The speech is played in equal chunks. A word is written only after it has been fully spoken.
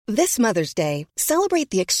This Mother's Day, celebrate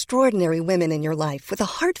the extraordinary women in your life with a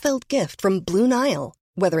heartfelt gift from Blue Nile.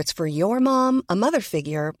 Whether it's for your mom, a mother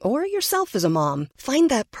figure, or yourself as a mom, find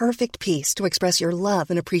that perfect piece to express your love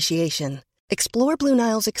and appreciation. Explore Blue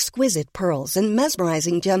Nile's exquisite pearls and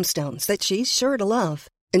mesmerizing gemstones that she's sure to love.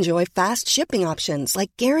 Enjoy fast shipping options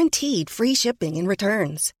like guaranteed free shipping and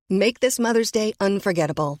returns. Make this Mother's Day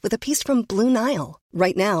unforgettable with a piece from Blue Nile.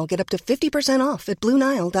 Right now, get up to 50% off at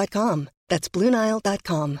BlueNile.com. That's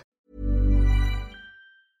BlueNile.com.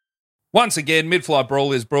 Once again, Mid-Flight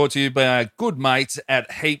Brawl is brought to you by our good mates at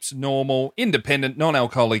Heaps Normal, independent,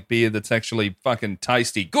 non-alcoholic beer that's actually fucking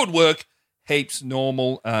tasty. Good work, Heaps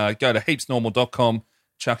Normal. Go to heapsnormal.com,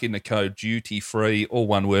 chuck in the code DUTY-FREE, all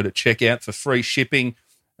one word, at checkout for free shipping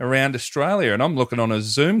around Australia. And I'm looking on a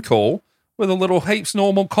Zoom call with a little Heaps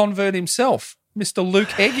Normal convert himself, Mr.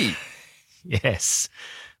 Luke Heggie. Yes,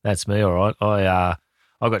 that's me, all right.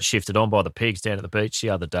 I got shifted on by the pigs down at the beach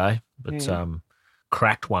the other day, but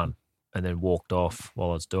cracked one and then walked off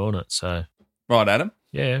while I was doing it. So Right, Adam?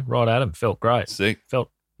 Yeah, right at him. Felt great. Sick.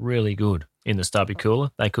 Felt really good in the stubby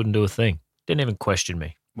cooler. They couldn't do a thing. Didn't even question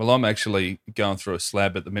me. Well, I'm actually going through a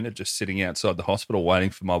slab at the minute, just sitting outside the hospital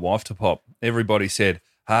waiting for my wife to pop. Everybody said,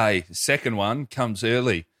 hey, second one comes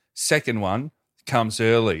early. Second one comes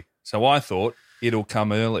early. So I thought it'll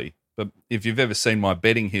come early. But if you've ever seen my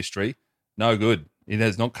betting history, no good. It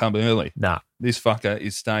has not come early. Nah. This fucker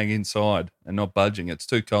is staying inside and not budging. It's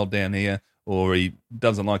too cold down here, or he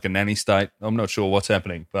doesn't like a nanny state. I'm not sure what's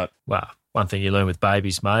happening. But well, one thing you learn with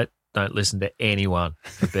babies, mate, don't listen to anyone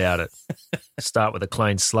about it. Start with a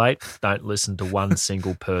clean slate. Don't listen to one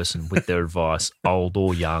single person with their advice, old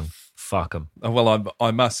or young. Fuck them. Well,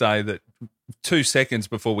 I must say that 2 seconds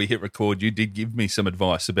before we hit record, you did give me some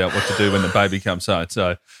advice about what to do when the baby comes home.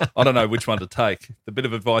 So I don't know which one to take, the bit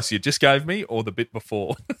of advice you just gave me or the bit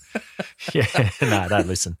before. Yeah, no, don't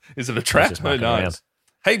listen. Is it a trap? Who knows? Around.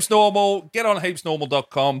 Heaps Normal. Get on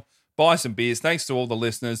heapsnormal.com. Buy some beers. Thanks to all the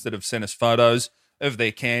listeners that have sent us photos of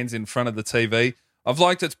their cans in front of the TV. I've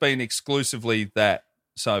liked it's been exclusively that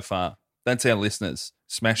so far. That's our listeners,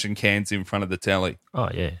 smashing cans in front of the telly. Oh,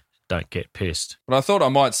 yeah. Don't get pissed. But I thought I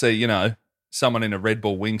might see, someone in a Red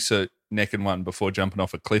Bull wingsuit necking one before jumping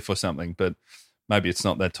off a cliff or something, but maybe it's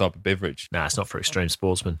not that type of beverage. Nah, it's not for extreme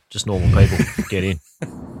sportsmen. Just normal people. Get in.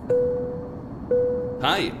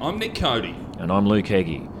 Hey, I'm Nick Cody. And I'm Luke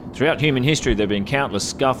Heggie. Throughout human history, there have been countless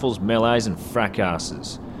scuffles, melees and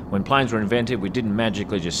fracasses. When planes were invented, we didn't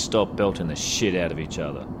magically just stop belting the shit out of each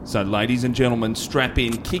other. So, ladies and gentlemen, strap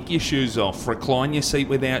in, kick your shoes off, recline your seat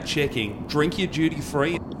without checking, drink your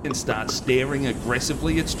duty-free and start staring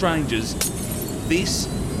aggressively at strangers. This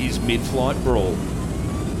is Mid-Flight Brawl.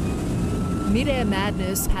 Mid-air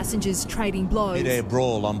madness, passengers trading blows. Mid-air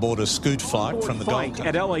brawl on board a Scoot flight from the Gold Coast.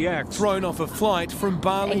 At LAX, thrown off a flight from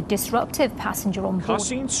Bali. A disruptive passenger on board.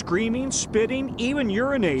 Cussing, screaming, spitting, even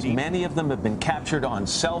urinating. Many of them have been captured on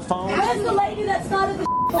cell phones. Where's the lady that started the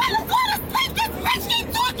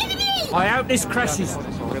I hope this crashes.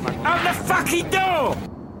 Out the fucking door!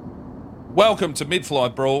 Welcome to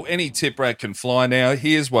Mid-Flight Brawl. Any tip rat can fly now.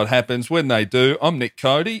 Here's what happens when they do. I'm Nick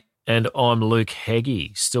Cody. And I'm Luke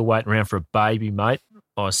Heggie. Still waiting around for a baby, mate,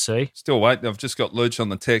 I see. Still waiting. I've just got Luch on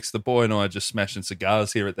the text. The boy and I are just smashing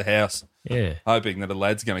cigars here at the house. Yeah. Hoping that a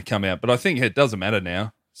lad's going to come out. But I think it doesn't matter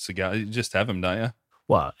now. Cigar, you just have them, don't you?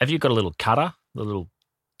 Well, have you got a little cutter? The little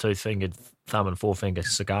two-fingered thumb and forefinger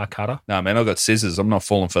cigar cutter? No, man, I've got scissors. I'm not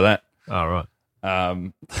falling for that. Oh, right.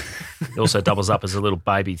 It also doubles up as a little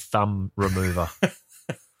baby thumb remover.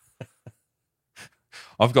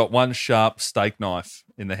 I've got one sharp steak knife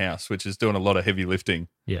in the house, which is doing a lot of heavy lifting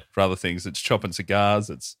for other things. It's chopping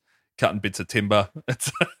cigars. It's cutting bits of timber.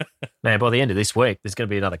 Man, by the end of this week, there's going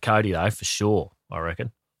to be another Cody, though, for sure, I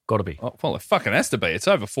reckon. Got to be. Oh, well, it fucking has to be. It's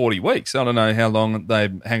over 40 weeks. I don't know how long they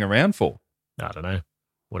hang around for. I don't know.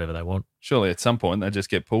 Whatever they want. Surely at some point they just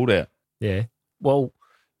get pulled out. Yeah. Well,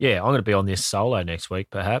 yeah, I'm going to be on this solo next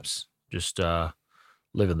week, perhaps. Just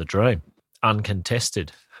living the dream.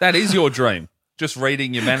 Uncontested. That is your dream. Just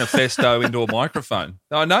reading your manifesto into a microphone.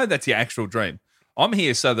 I know that's your actual dream. I'm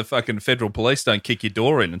here so the fucking federal police don't kick your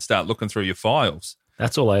door in and start looking through your files.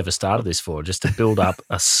 That's all I ever started this for, just to build up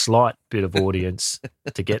a slight bit of audience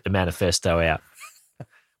to get the manifesto out.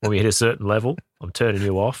 When we hit a certain level, I'm turning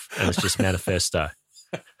you off and it's just manifesto.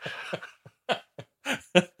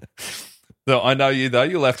 So I know you, though.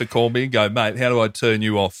 You'll have to call me and go, mate, how do I turn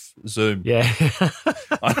you off Zoom? Yeah.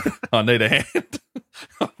 I need a hand.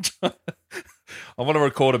 I want to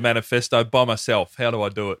record a manifesto by myself. How do I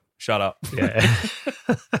do it? Shut up. Yeah.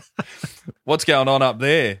 What's going on up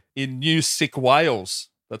there in New Sick Wales?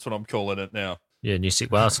 That's what I'm calling it now. Yeah, New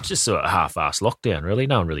South Wales, it's just sort of half-assed lockdown, really.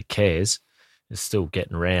 No one really cares. It's still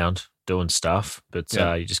getting around, doing stuff, but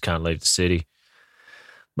you just can't leave the city.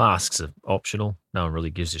 Masks are optional. No one really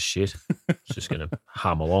gives a shit. It's just going to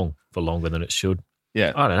hum along for longer than it should.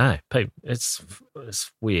 Yeah. I don't know. People,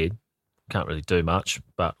 it's weird. Can't really do much,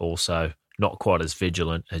 but also not quite as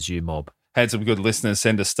vigilant as you, mob. Had some good listeners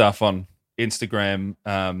send us stuff on Instagram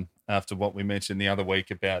after what we mentioned the other week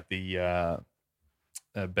about the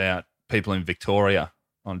about people in Victoria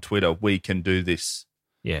on Twitter. We can do this.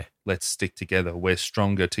 Yeah. Let's stick together. We're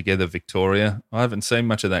stronger together, Victoria. I haven't seen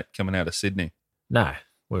much of that coming out of Sydney. No,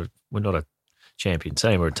 we're not a champion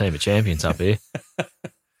team. We're a team of champions up here.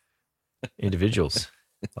 Individuals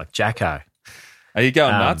like Jacko. Are you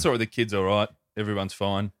going nuts or are the kids all right? Everyone's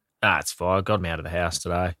fine? It's fine. I got them out of the house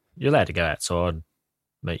today. You're allowed to go outside,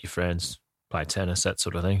 meet your friends, play tennis, that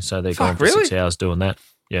sort of thing. So they're going for 6 hours doing that.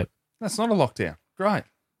 Yep. That's not a lockdown. Great.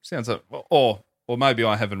 Sounds like, or maybe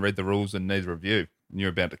I haven't read the rules and neither of you, and you're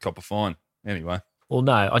about to cop a fine. Anyway. Well,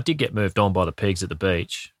 no, I did get moved on by the pigs at the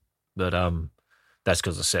beach, but that's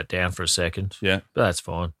because I sat down for a second. Yeah. But that's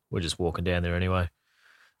fine. We're just walking down there anyway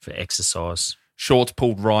for exercise. Shorts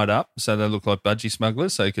pulled right up so they look like budgie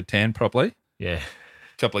smugglers so you could tan properly. Yeah.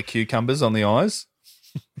 A couple of cucumbers on the eyes.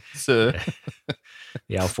 Sir.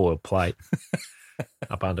 The alfoil plate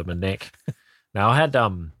up under my neck. Now, I had,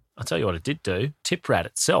 I'll tell you what I did do. Tip Rat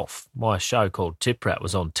itself, my show called Tip Rat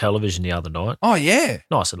was on television the other night. Oh, yeah.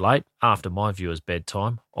 Nice and late, after my viewers'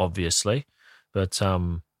 bedtime, obviously. But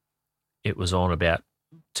it was on about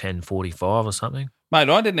 10:45 or something. Mate,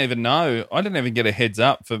 I didn't even know. I didn't even get a heads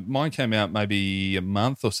up. Mine came out maybe a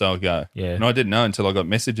month or so ago. Yeah. And I didn't know until I got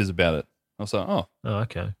messages about it. I was like, oh,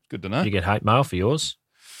 okay. Good to know. Did you get hate mail for yours?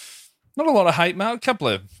 Not a lot of hate mail. A couple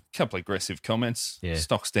of aggressive comments. Yeah.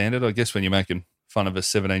 Stock standard. I guess when you're making fun of a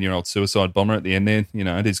 17-year-old suicide bomber at the end there, you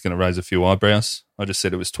know, it is going to raise a few eyebrows. I just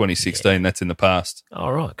said it was 2016. Yeah. That's in the past.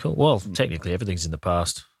 All right, cool. Well, technically everything's in the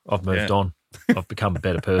past. I've moved on. I've become a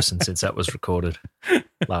better person since that was recorded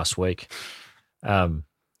last week.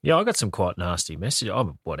 Yeah, I got some quite nasty messages.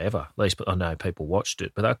 Whatever. At least I know people watched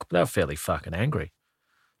it, but they were fairly fucking angry.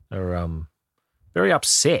 They're very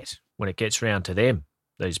upset when it gets round to them,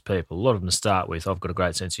 these people. A lot of them start with, I've got a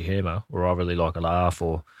great sense of humour, or I really like a laugh,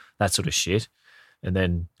 or that sort of shit. And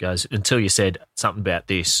then goes, until you said something about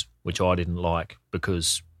this, which I didn't like,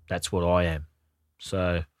 because that's what I am.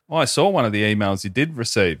 So I saw one of the emails you did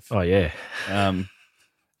receive. Oh, yeah.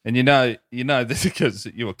 And you know this because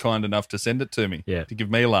you were kind enough to send it to me. Yeah. To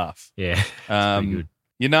give me a laugh. Yeah. Pretty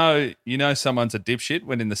good. You know someone's a dipshit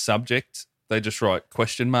when in the subject they just write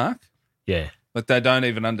question mark. Yeah. Like they don't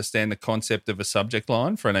even understand the concept of a subject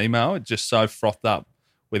line for an email. It's just so frothed up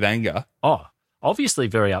with anger. Oh, obviously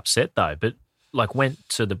very upset though, but like went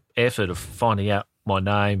to the effort of finding out my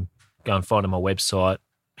name, going finding my website,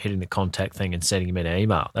 hitting the contact thing and sending him an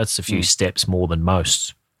email. That's a few steps more than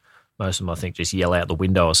most. Most of them, I think, just yell out the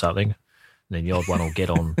window or something, and then the odd one will get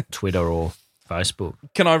on Twitter or Facebook.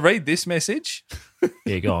 Can I read this message?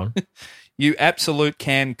 Yeah, go on. You absolute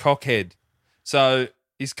can cockhead. So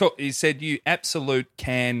he said, you absolute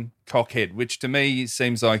can cockhead, which to me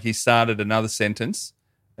seems like he started another sentence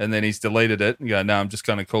and then he's deleted it and go, no, I'm just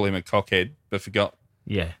going to call him a cockhead, but forgot.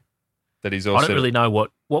 Yeah. That he's also. I don't really know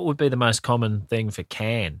what would be the most common thing for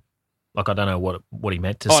can. Like, I don't know what he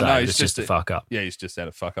meant to say. No, it's just a fuck up. Yeah, he's just had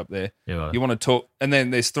a fuck up there. Yeah, right. You want to talk, and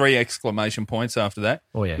then there's 3 exclamation points after that.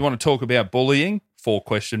 Oh, yeah. You want to talk about bullying? 4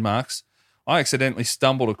 question marks. I accidentally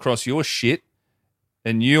stumbled across your shit,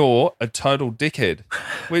 and you're a total dickhead.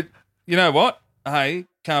 You know what? Hey,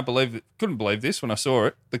 couldn't believe this when I saw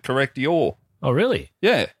it. The correct you're. Oh, really?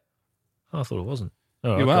 Yeah. Oh, I thought it wasn't.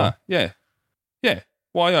 Oh, you are. Yeah. Yeah.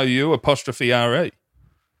 YOU''RE.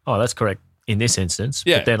 Oh, that's correct. In this instance,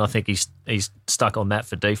 yeah. But then I think he's stuck on that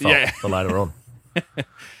for default for later on.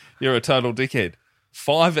 You're a total dickhead.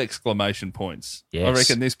 5 exclamation points. Yes. I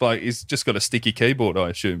reckon this bloke, he's just got a sticky keyboard, I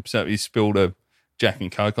assume. So he spilled a Jack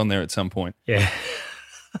and Coke on there at some point. Yeah.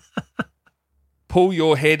 Pull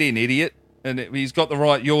your head in, idiot. And he's got the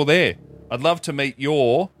right you're there. I'd love to meet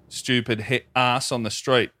your stupid ass on the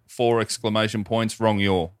street. 4 exclamation points. Wrong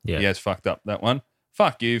you're. Yeah. He has fucked up that one.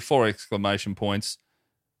 Fuck you. 4 exclamation points.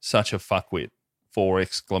 Such a fuckwit. 4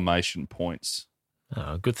 exclamation points.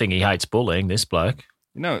 Oh, good thing he hates bullying, this bloke.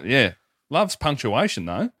 Yeah. Loves punctuation,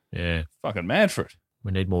 though. Yeah. Fucking mad for it.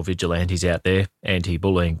 We need more vigilantes out there,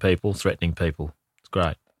 anti-bullying people, threatening people. It's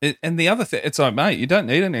great. And the other thing, it's like, mate, you don't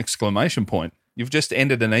need an exclamation point. You've just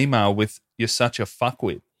ended an email with, you're such a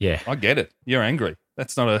fuckwit. Yeah. I get it. You're angry.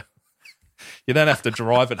 That's not a... You don't have to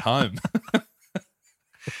drive it home.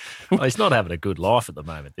 Well, he's not having a good life at the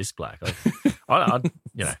moment, this bloke. I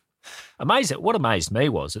What amazed me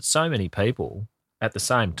was that so many people at the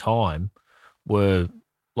same time were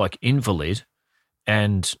like invalid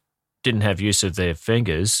and didn't have use of their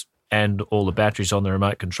fingers, and all the batteries on the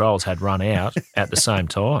remote controls had run out at the same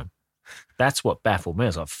time. That's what baffled me. I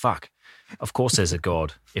was like, fuck, of course there's a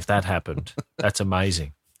God if that happened. That's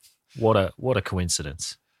amazing. What a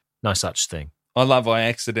coincidence. No such thing. I love I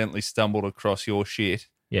accidentally stumbled across your shit.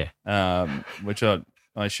 Yeah. Which I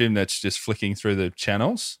assume that's just flicking through the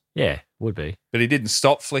channels. Yeah, would be. But he didn't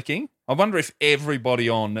stop flicking. I wonder if everybody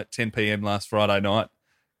on at 10 p.m. last Friday night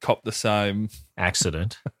copped the same...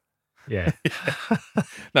 accident. Yeah.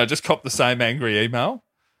 No, just copped the same angry email.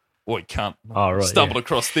 Boy, cunt. Oh, right. Stumbled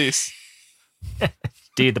across this.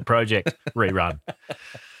 Dear the project, rerun.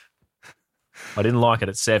 I didn't like it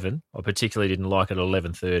at 7. I particularly didn't like it at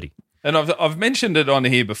 11:30. And I've mentioned it on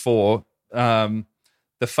here before.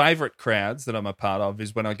 The favourite crowds that I'm a part of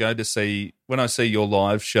is when I see your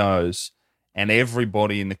live shows and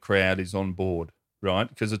everybody in the crowd is on board, right?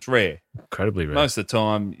 Because it's rare. Incredibly rare. Most of the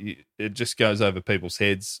time, it just goes over people's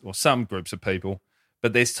heads or some groups of people.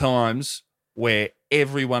 But there's times where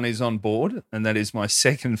everyone is on board, and that is my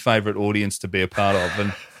second favourite audience to be a part of.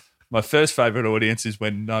 And my first favourite audience is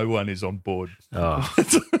when no one is on board. Oh,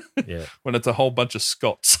 yeah. When it's a whole bunch of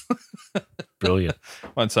Scots. Brilliant.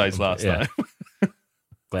 Won't say his last name.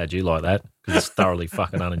 Glad you like that, because it's thoroughly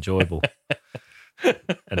fucking unenjoyable.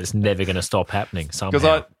 And it's never going to stop happening somehow.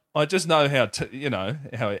 Because I just know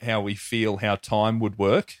how we feel, how time would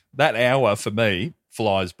work. That hour for me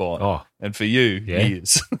flies by. Oh. And for you,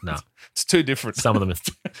 years. No. It's too different. Some of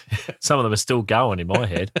them are still going in my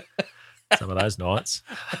head. Some of those nights.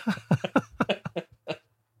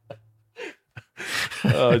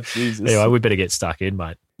 Oh, Jesus. Anyway, we better get stuck in,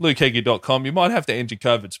 mate. LukeHeggie.com. You might have to end your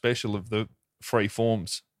COVID special of the free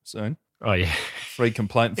forms soon. Oh, yeah. Free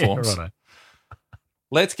complaint forms. Yeah, righto.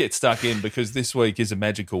 Let's get stuck in, because this week is a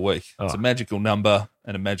magical week. It's a magical number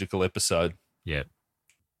and a magical episode. Yeah.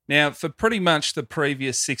 Now, for pretty much the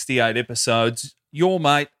previous 68 episodes, your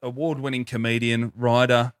mate, award-winning comedian,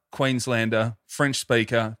 writer, Queenslander, French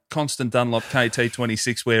speaker, constant Dunlop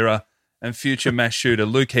KT26 wearer, and future mass shooter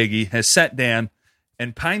Luke Heggie has sat down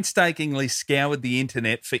and painstakingly scoured the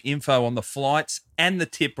internet for info on the flights and the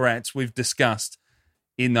tip rats we've discussed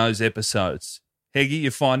in those episodes. Heggie,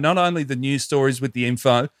 you find not only the news stories with the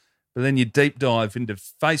info, but then you deep dive into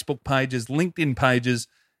Facebook pages, LinkedIn pages,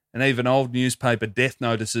 and even old newspaper death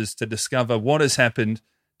notices to discover what has happened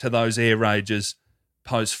to those air rages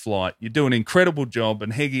post-flight. You do an incredible job,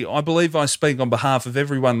 and Heggie, I believe I speak on behalf of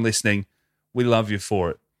everyone listening. We love you for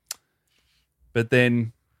it. But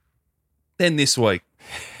then this week,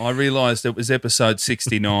 I realised it was episode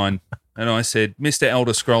 69, and I said, Mr.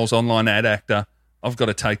 Elder Scrolls Online ad actor, I've got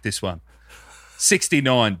to take this one.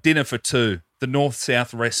 69, dinner for two, the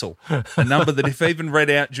North-South wrestle, a number that if even read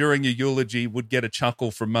out during your eulogy would get a chuckle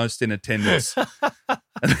from most in attendance.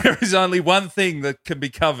 And there is only one thing that can be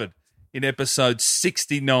covered in episode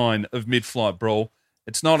 69 of Mid-Flight Brawl.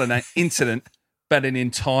 It's not an incident, but an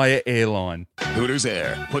entire airline. Hooters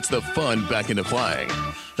Air puts the fun back into flying.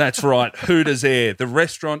 That's right, Hooters Air. The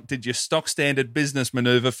restaurant did your stock standard business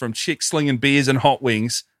maneuver from chicks slinging beers and hot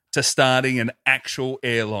wings to starting an actual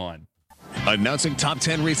airline. Announcing top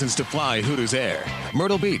 10 reasons to fly Hooters Air.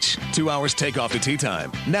 Myrtle Beach, 2 hours takeoff to tea time.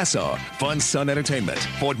 Nassau, fun sun entertainment.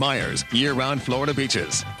 Fort Myers, year-round Florida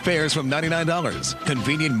beaches. Fares from $99.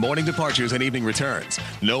 Convenient morning departures and evening returns.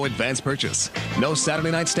 No advance purchase. No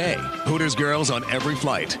Saturday night stay. Hooters girls on every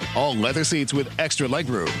flight. All leather seats with extra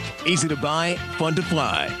legroom. Easy to buy, fun to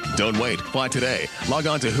fly. Don't wait. Fly today. Log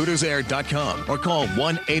on to HootersAir.com or call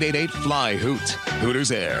 1-888-FLY-HOOT.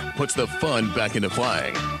 Hooters Air puts the fun back into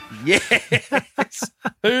flying. Yes,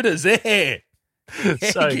 Hooters Air.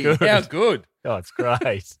 So good. How good. Oh, it's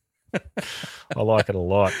great. I like it a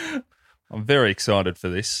lot. I'm very excited for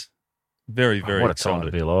this. Very, very what a excited. time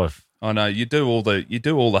to be alive. I know you do all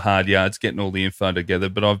the hard yards, getting all the info together.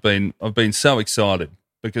 But I've been so excited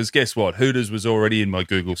because guess what? Hooters was already in my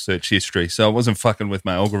Google search history, so I wasn't fucking with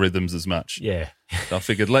my algorithms as much. Yeah. So I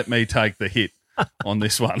figured let me take the hit on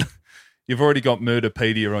this one. You've already got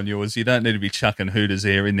Murderpedia on yours. You don't need to be chucking Hooters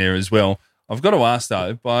Air in there as well. I've got to ask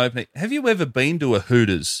though, have you ever been to a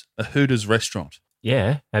Hooters restaurant?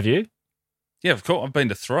 Yeah. Have you? Yeah, of course. I've been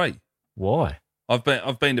to 3. Why? I've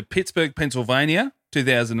been to Pittsburgh, Pennsylvania,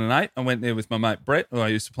 2008. I went there with my mate Brett, who I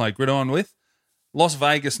used to play gridiron with. Las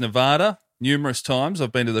Vegas, Nevada, numerous times.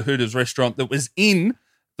 I've been to the Hooters restaurant that was in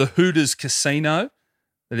the Hooters Casino.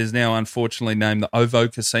 That is now unfortunately named the OVO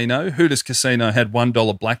Casino. Hooters Casino had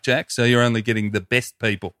 $1 blackjack, so you're only getting the best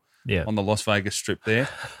people on the Las Vegas Strip there.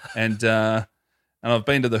 And and I've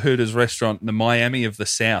been to the Hooters restaurant in the Miami of the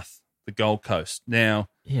South, the Gold Coast. Now,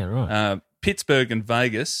 Yeah, right. Pittsburgh and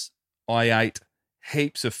Vegas, I ate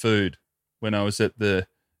heaps of food when I was at the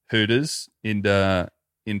Hooters in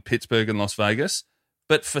Pittsburgh and Las Vegas.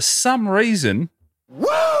 But for some reason,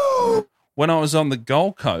 when I was on the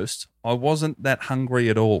Gold Coast, I wasn't that hungry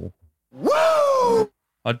at all.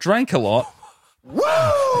 I drank a lot,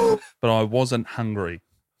 but I wasn't hungry.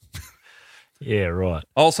 Yeah, right.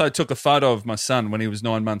 I also took a photo of my son when he was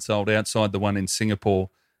 9 months old outside the one in Singapore,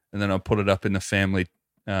 and then I put it up in the family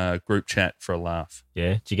group chat for a laugh.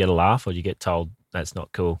 Yeah. Did you get a laugh or did you get told that's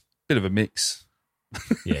not cool? Bit of a mix.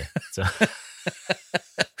 Yeah. It's a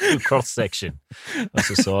good cross-section of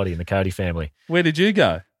society in the Cody family. Where did you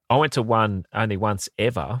go? I went to one only once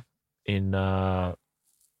ever in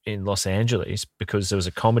Los Angeles because there was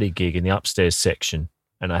a comedy gig in the upstairs section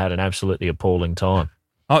and I had an absolutely appalling time.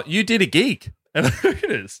 Oh, you did a gig at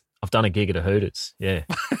Hooters? I've done a gig at a Hooters, yeah.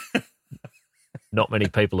 Not many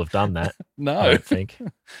people have done that. No. I don't think.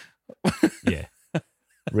 Yeah.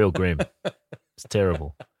 Real grim. It's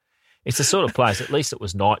terrible. It's the sort of place, at least it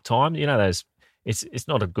was nighttime. You know, it's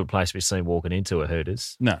not a good place to be seen walking into a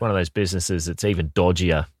Hooters. No. One of those businesses that's even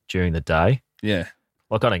dodgier during the day. Yeah.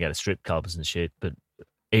 Like, I don't go to strip clubs and shit, but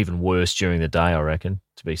even worse during the day, I reckon,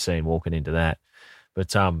 to be seen walking into that.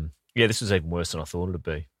 But, yeah, this was even worse than I thought it'd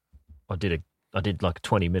be. I did like a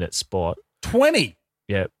 20-minute spot. 20?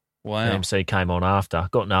 Yeah. Wow. The MC came on after,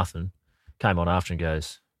 got nothing, came on after and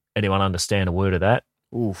goes, anyone understand a word of that?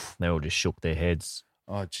 Oof. And they all just shook their heads.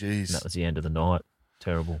 Oh, jeez. And that was the end of the night.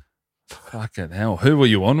 Terrible. Fucking hell. Who were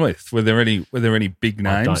you on with? Were there any big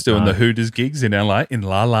names doing the Hooters gigs in LA, in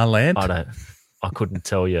La La Land? I couldn't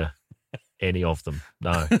tell you any of them.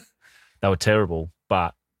 No. They were terrible,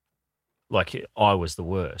 but like I was the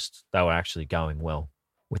worst. They were actually going well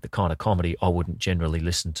with the kind of comedy I wouldn't generally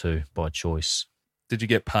listen to by choice. Did you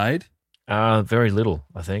get paid? Very little,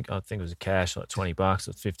 I think. I think it was a cash, like $20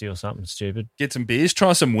 or $50 or something stupid. Get some beers,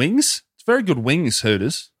 try some wings. It's very good wings,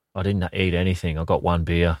 Hooters. I didn't eat anything. I got one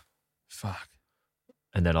beer. Fuck.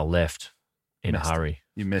 And then I left in a hurry.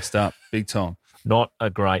 You messed up big time. Not a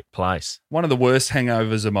great place. One of the worst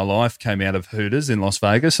hangovers of my life came out of Hooters in Las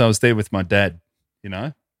Vegas. I was there with my dad, you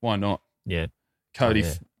know. Why not? Yeah.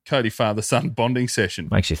 Cody father-son bonding session.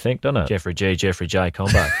 Makes you think, doesn't it? Jeffrey J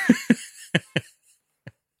combo.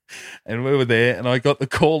 And we were there, and I got the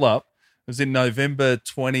call up. It was in November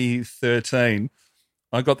 2013.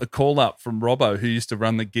 I got the call up from Robbo, who used to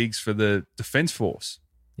run the gigs for the Defence Force.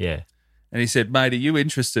 Yeah. And he said, mate, are you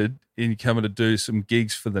interested in coming to do some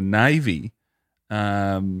gigs for the Navy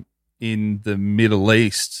in the Middle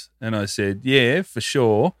East? And I said, yeah, for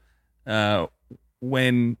sure.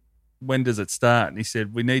 When does it start? And he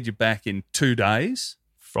said, we need you back in 2 days.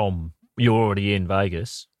 You're already in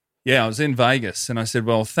Vegas. Yeah, I was in Vegas, and I said,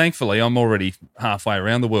 well, thankfully, I'm already halfway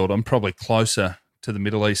around the world. I'm probably closer to the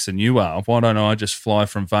Middle East than you are. Why don't I just fly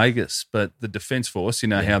from Vegas? But the Defence Force, you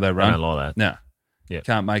know how they run. I don't like that. No. Yeah.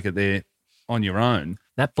 Can't make it there on your own.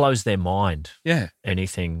 That blows their mind. Yeah.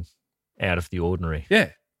 Anything out of the ordinary.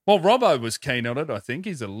 Yeah. Well, Robbo was keen on it, I think.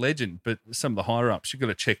 He's a legend, but some of the higher-ups, you've got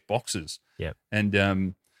to check boxes. Yeah.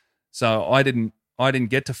 And so I didn't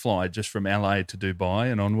get to fly just from LA to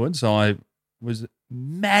Dubai and onwards. I was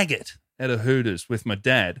maggot at a Hooters with my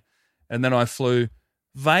dad, and then I flew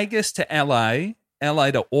Vegas to LA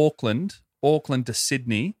to Auckland to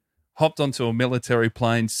Sydney, hopped onto a military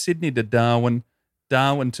plane, Sydney to Darwin to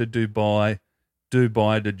Dubai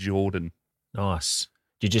to Jordan. Nice.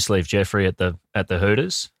 Did you just leave Jeffrey at the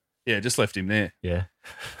Hooters? Yeah, just left him there. Yeah.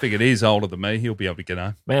 Figured he's older than me. He'll be able to get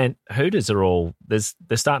home. Man, Hooters are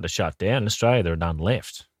they're starting to shut down. In Australia, there are none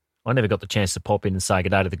left. I never got the chance to pop in and say good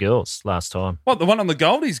day to the girls last time. What, the one on the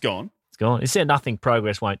Goldie's gone? It's gone. Is there nothing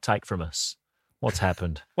progress won't take from us? What's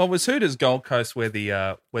happened? Well, was Hooters Gold Coast where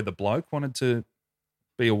the bloke wanted to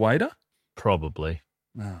be a waiter? Probably.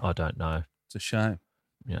 No. I don't know. It's a shame.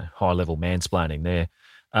 High-level mansplaining there.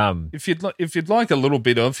 If you'd like a little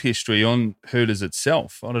bit of history on Hooters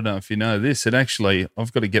itself, I don't know if you know this.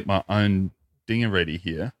 I've got to get my own dinger ready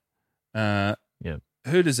here.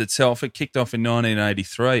 Hooters itself, it kicked off in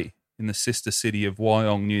 1983 in the sister city of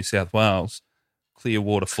Wyong, New South Wales,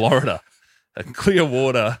 Clearwater, Florida.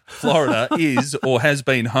 Clearwater, Florida is or has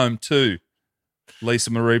been home to Lisa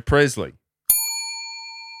Marie Presley,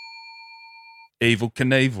 Evel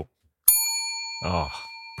Knievel,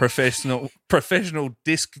 professional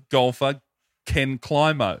disc golfer Ken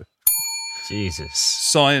Climo,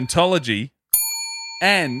 Jesus, Scientology,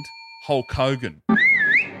 and Hulk Hogan.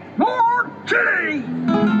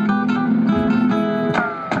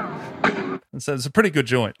 And so it's a pretty good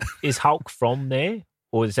joint. Is Hulk from there?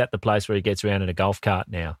 Or is that the place where he gets around in a golf cart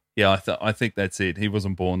now? Yeah, I think that's it. He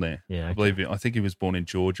wasn't born there. Yeah, okay. I think he was born in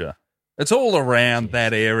Georgia. It's all around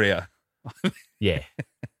that area. Yeah,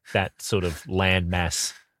 that sort of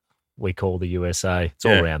landmass we call the USA. It's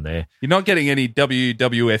all around there. You're not getting any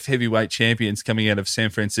WWF heavyweight champions coming out of San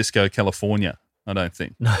Francisco, California, I don't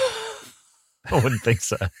think. No, I wouldn't think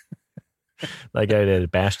so. They go there to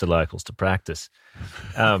bash the locals to practice.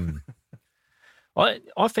 I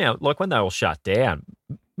found, like, when they all shut down,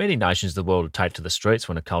 many nations of the world would take to the streets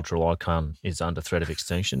when a cultural icon is under threat of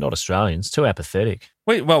extinction. Not Australians, too apathetic.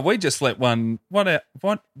 We just let one. What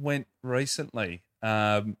went recently?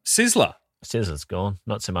 Sizzler. Sizzler's gone.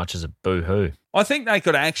 Not so much as a boo-hoo. I think they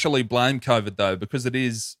could actually blame COVID, though, because it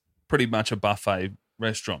is pretty much a buffet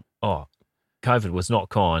restaurant. Oh, COVID was not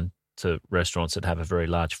kind to restaurants that have a very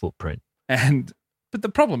large footprint. But the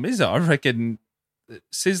problem is, I reckon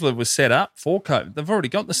Sizzler was set up for COVID. They've already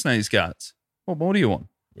got the sneeze guards. What more do you want?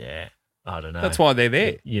 Yeah, I don't know. That's why they're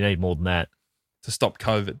there. You need more than that. To stop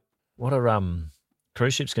COVID. What are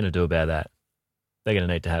cruise ships going to do about that? They're going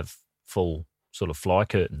to need to have full sort of fly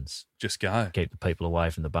curtains. Just go. Keep the people away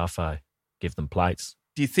from the buffet. Give them plates.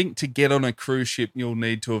 Do you think to get on a cruise ship you'll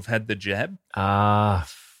need to have had the jab? I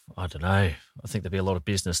don't know. I think there'd be a lot of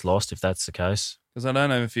business lost if that's the case. Because I don't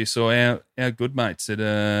know if you saw our good mates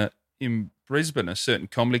at in Brisbane, a certain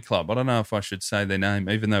comedy club. I don't know if I should say their name,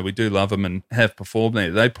 even though we do love them and have performed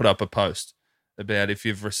there. They put up a post about if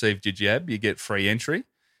you've received your jab, you get free entry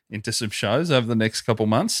into some shows over the next couple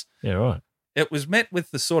months. Yeah, right. It was met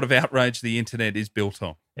with the sort of outrage the internet is built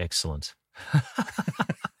on. Excellent.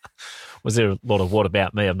 Was there a lot of what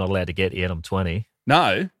about me? I'm not allowed to get yet. I'm 20.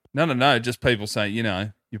 No. Just people say,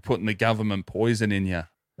 you're putting the government poison in you.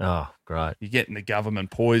 Oh, great. You're getting the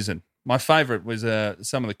government poison. My favourite was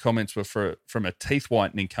some of the comments were from a teeth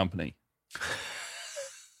whitening company.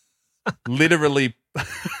 Literally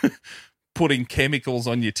putting chemicals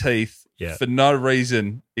on your teeth for no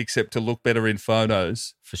reason except to look better in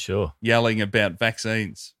photos. For sure. Yelling about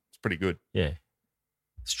vaccines. It's pretty good. Yeah.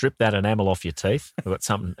 Strip that enamel off your teeth. We've got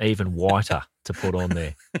something even whiter to put on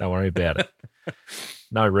there. Don't worry about it.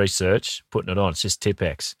 No research, putting it on. It's just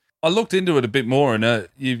Tipex. I looked into it a bit more, and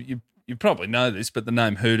you probably know this, but the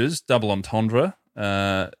name Hooters, double entendre,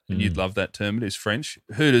 and you'd love that term. It is French.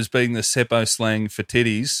 Hooters being the Seppo slang for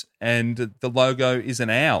titties, and the logo is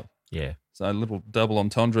an owl. Yeah. So a little double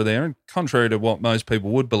entendre there. And contrary to what most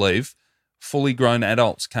people would believe, fully grown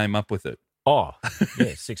adults came up with it. Oh,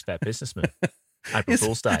 yeah, Six Fat Businessmen. April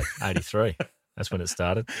Fool's Day, 83. That's when it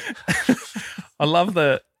started. I love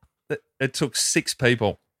that it took 6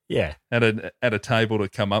 people at a table to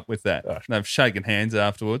come up with that. Gosh. They've shaken hands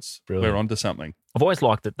afterwards. Brilliant. We're onto something. I've always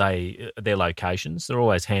liked that their locations, they're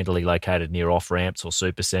always handily located near off-ramps or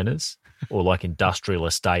super centres or like industrial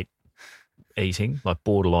estate eating, like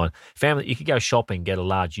borderline. Family, you could go shopping, get a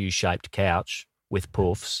large U-shaped couch with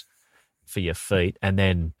puffs for your feet and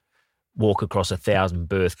then walk across 1,000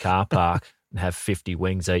 berth car park and have 50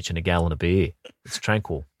 wings each and a gallon of beer. It's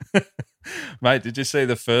tranquil. Mate, did you see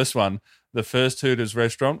the first one? The first Hooters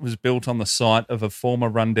restaurant was built on the site of a former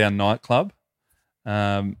rundown nightclub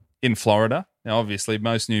in Florida. Now, obviously,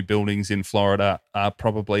 most new buildings in Florida are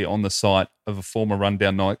probably on the site of a former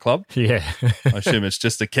rundown nightclub. Yeah. I assume it's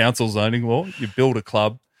just a council zoning law. You build a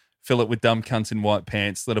club, fill it with dumb cunts in white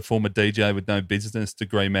pants, let a former DJ with no business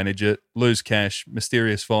degree manage it, lose cash,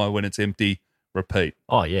 mysterious fire when it's empty, repeat.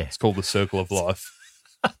 Oh, yeah. It's called the circle of life.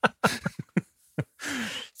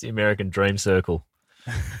 It's the American dream circle.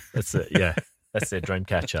 That's it. Yeah. That's their dream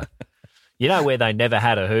catcher. You know where they never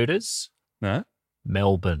had a Hooters? No.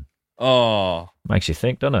 Melbourne. Oh. Makes you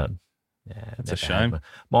think, doesn't it? Yeah, that's a shame.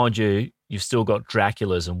 Mind you, you've still got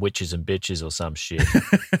Draculas and Witches and Bitches or some shit.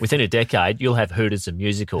 Within a decade, you'll have Hooters and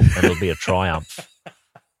musical, and it'll be a triumph.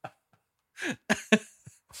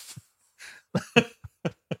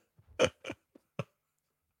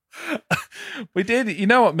 We did. You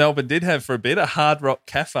know what Melbourne did have for a bit? A Hard Rock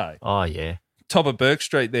Cafe. Oh, yeah. Top of Burke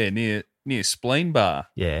Street there near Spleen Bar.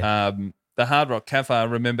 Yeah. The Hard Rock Cafe, I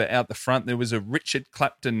remember out the front there was a Richard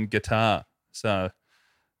Clapton guitar. So,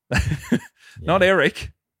 not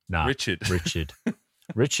Eric. No, Richard.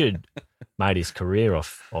 Richard made his career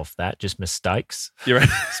off that, just mistakes. You're right.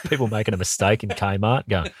 People making a mistake in Kmart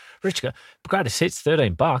going, Richard, greatest hits,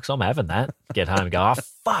 $13. I'm having that. Get home and go, oh,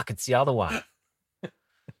 fuck, it's the other one.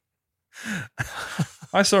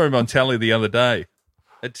 I saw him on telly the other day,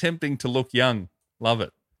 attempting to look young. Love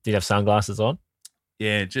it. Did he have sunglasses on?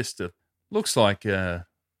 Yeah, just looks like,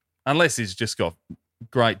 unless he's just got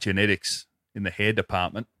great genetics in the hair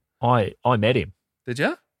department. I met him. Did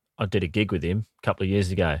you? I did a gig with him a couple of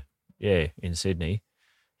years ago. Yeah, in Sydney.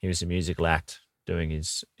 He was a musical act. doing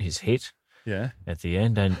his hit Yeah. at the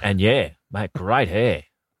end. And yeah, mate, great hair.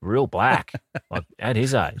 Real black. Like at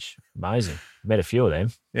his age. Amazing. Met a few of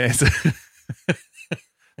them. Yes.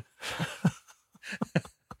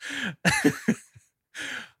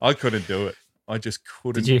 I couldn't do it. I just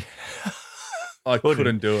couldn't. Did you? I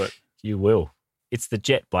couldn't do it. You will. It's the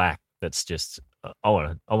jet black that's just. I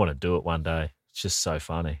want to do it one day. It's just so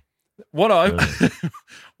funny. What I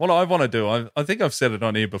want to do, I think I've said it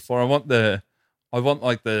on here before. I want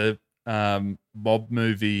like the mob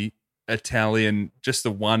movie Italian, just the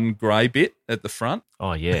one grey bit at the front.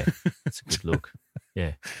 Oh yeah, it's a good look.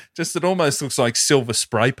 Yeah, just it almost looks like silver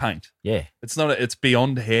spray paint. Yeah, it's not. It's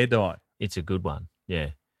beyond hair dye. It's a good one.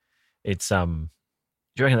 Yeah, it's Do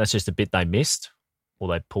you reckon that's just a bit they missed, or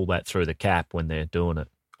they pull that through the cap when they're doing it?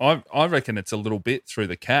 I reckon it's a little bit through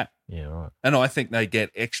the cap. Yeah, right. And I think they get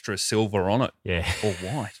extra silver on it. Yeah. Or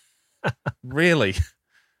white.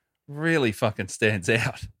 Really fucking stands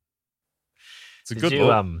out. It's a good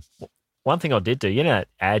look. One thing I did do, you know that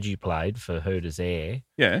ad you played for Hooters Air?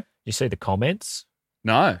 Yeah. You see the comments?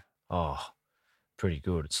 No. Oh, pretty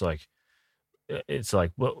good. It's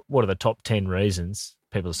like what are the top 10 reasons?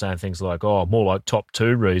 People are saying things like, oh, more like top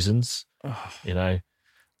 2 reasons. Oh. You know,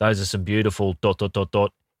 those are some beautiful ...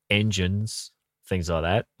 engines, things like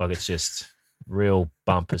that. Like it's just real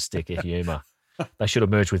bumper sticker humour. They should have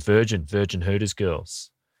merged with Virgin Hooters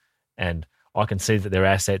girls. And I can see that their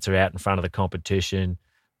assets are out in front of the competition.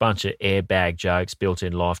 Bunch of airbag jokes,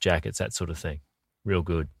 built-in life jackets, that sort of thing. Real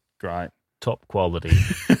good. Great. Top quality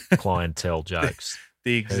clientele jokes.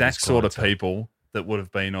 The exact sort of people that would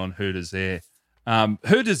have been on Hooters Air.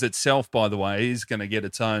 Hooters itself, by the way, is going to get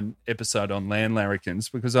its own episode on land larrikins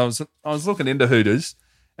because I was looking into Hooters,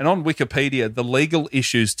 and on Wikipedia, the legal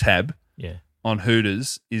issues tab on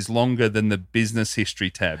Hooters is longer than the business history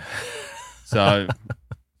tab. So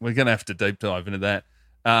we're going to have to deep dive into that.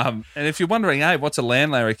 And if you're wondering, hey, what's a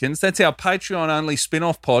land larrikins? That's our Patreon-only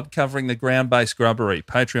spin-off pod covering the ground-based grubbery.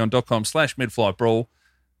 Patreon.com/midflightbrawl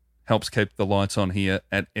helps keep the lights on here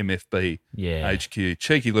at MFB HQ.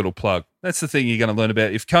 Cheeky little plug. That's the thing you're going to learn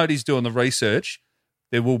about. If Cody's doing the research,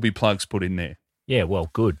 there will be plugs put in there. Yeah, well,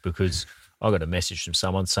 good, because I got a message from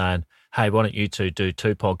someone saying, hey, why don't you two do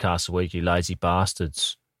 2 podcasts a week, you lazy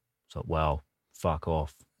bastards? It's like, well, fuck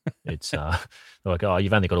off. It's they're like, oh,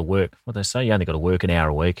 you've only got to work. What they say? You only got to work an hour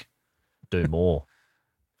a week. Do more.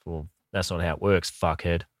 Well, that's not how it works,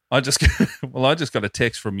 fuckhead. I just got a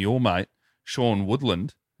text from your mate, Sean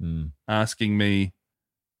Woodland, asking me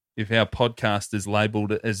if our podcast is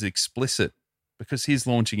labelled as explicit because he's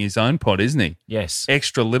launching his own pod, isn't he? Yes.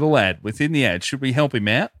 Extra little ad within the ad. Should we help him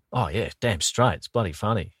out? Oh, yeah, damn straight. It's bloody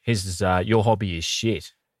funny. His is Your Hobby is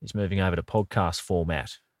Shit. He's moving over to podcast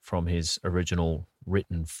format from his original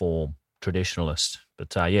written form, traditionalist.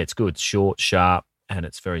 But, yeah, it's good. It's short, sharp, and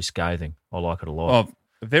it's very scathing. I like it a lot. Oh,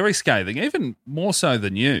 very scathing, even more so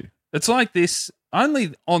than you. It's like this,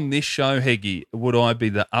 only on this show, Heggie, would I be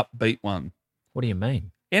the upbeat one. What do you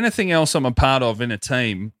mean? Anything else I'm a part of in a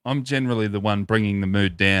team, I'm generally the one bringing the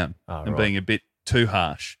mood down and being a bit too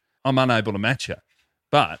harsh. I'm unable to match you.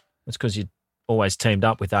 But it's because you always teamed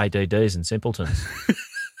up with ADDs and simpletons.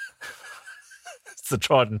 It's the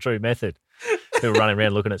tried and true method. People running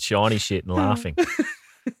around looking at shiny shit and laughing.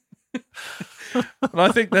 And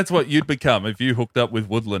I think that's what you'd become if you hooked up with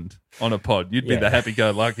Woodland on a pod. You'd be the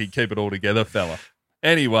happy-go-lucky, keep it all together fella.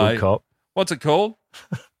 Anyway, what's it called?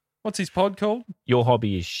 What's his pod called? Your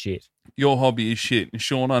Hobby is Shit. Your Hobby is Shit. And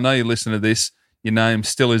Sean, I know you listen to this. Your name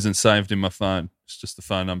still isn't saved in my phone. It's just the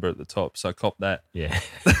phone number at the top, so cop that. Yeah.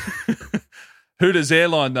 Hooters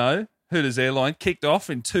Airline, though. Hooters Airline kicked off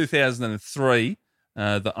in 2003.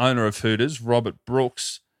 The owner of Hooters, Robert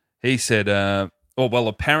Brooks, he said,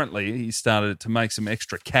 apparently he started to make some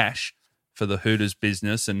extra cash for the Hooters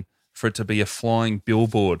business and for it to be a flying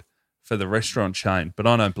billboard for the restaurant chain. But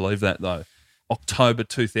I don't believe that, though. October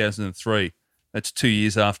 2003, that's 2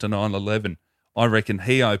 years after 9/11. I reckon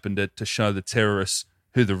he opened it to show the terrorists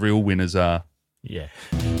who the real winners are. Yeah.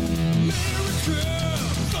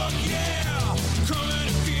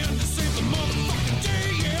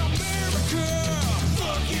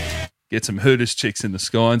 Get some Hooters chicks in the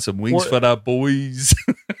sky and some wings for our boys.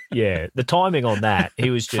 Yeah, the timing on that, he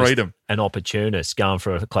was just an opportunist going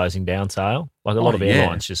for a closing down sale. Like a lot of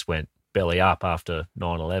airlines just went belly up after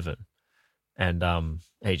 9/11. And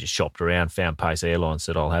he just shopped around, found Pace Airlines,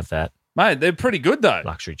 said, I'll have that. Mate, they're pretty good, though.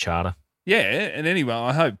 Luxury charter. Yeah, and anyway,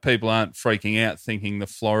 I hope people aren't freaking out thinking the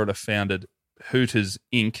Florida-founded Hooters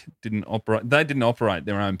Inc. didn't operate. They didn't operate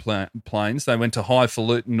their own planes. They went to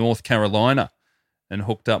highfalutin North Carolina and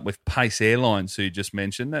hooked up with Pace Airlines, who you just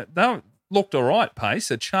mentioned. They looked all right,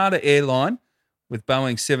 Pace, a charter airline with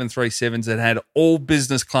Boeing 737s that had all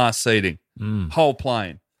business class seating, whole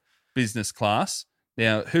plane, business class.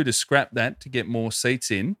 Now, Hooters scrapped that to get more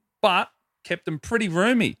seats in, but kept them pretty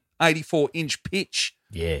roomy, 84-inch pitch.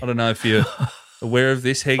 Yeah. I don't know if you're aware of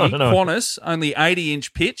this, Heggie. I don't know. Qantas, only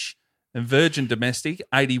 80-inch pitch, and Virgin Domestic,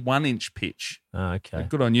 81-inch pitch. Oh, okay.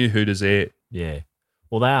 Good on you, Hooters Air. Yeah.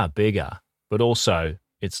 Well, they are bigger, but also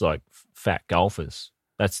it's like fat golfers.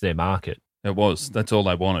 That's their market. It was. That's all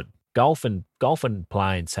they wanted. Golf and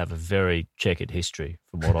planes have a very checkered history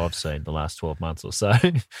from what I've seen the last 12 months or so.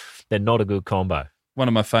 They're not a good combo. One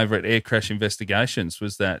of my favourite air crash investigations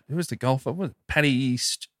was that, who was the golfer? Was it Paddy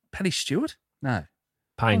Stewart? No.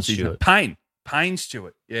 Payne Stewart. Payne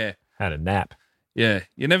Stewart, yeah. Had a nap. Yeah.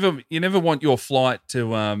 You never want your flight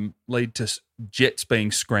to lead to jets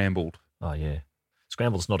being scrambled. Oh, yeah.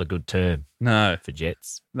 Scramble's not a good term. No. For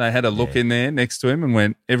jets. They had a look in there next to him and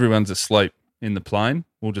went, everyone's asleep in the plane.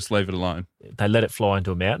 We'll just leave it alone. They let it fly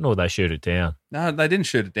into a mountain or they shoot it down? No, they didn't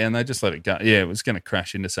shoot it down. They just let it go. Yeah, it was going to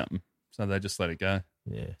crash into something. So they just let it go.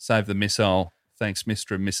 Yeah. Save the missile. Thanks,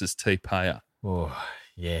 Mr. and Mrs. T. Payer. Oh,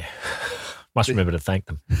 yeah. Must remember to thank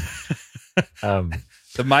them.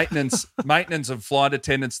 The maintenance of flight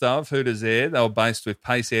attendant staff, Hooters Air, they were based with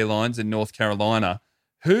Pace Airlines in North Carolina.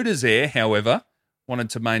 Hooters Air, however, wanted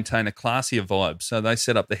to maintain a classier vibe, so they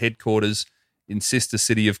set up the headquarters in sister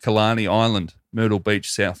city of Killarney Island, Myrtle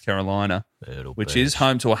Beach, South Carolina, which is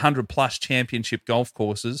home to 100-plus championship golf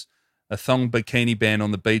courses, a thong bikini ban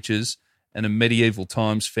on the beaches, and a medieval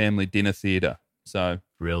times family dinner theatre. So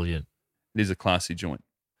brilliant. It is a classy joint.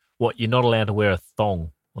 What, you're not allowed to wear a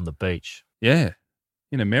thong on the beach? Yeah,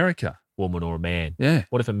 in America. Woman or a man? Yeah.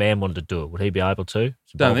 What if a man wanted to do it? Would he be able to?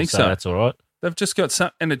 Don't think so. That's all right. They've just got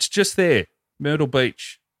some, and it's just there, Myrtle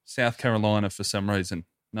Beach, South Carolina, for some reason.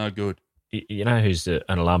 No good. You know who's an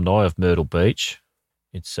alumni of Myrtle Beach?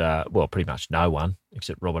 It's pretty much no one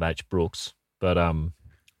except Robert H. Brooks. But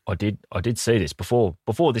I did see this before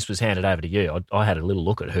this was handed over to you. I had a little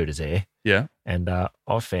look at Hooters Air. Yeah. And I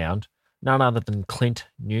found none other than Clint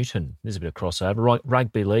Newton. There's a bit of crossover.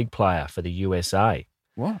 Rugby league player for the USA.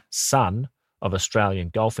 What? Son of Australian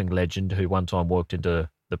golfing legend who one time walked into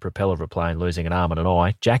the propeller of a plane losing an arm and an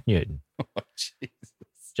eye, Jack Newton. Oh, Jesus.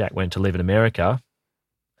 Jack went to live in America,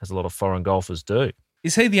 as a lot of foreign golfers do.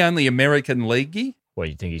 Is he the only American leaguey? Well,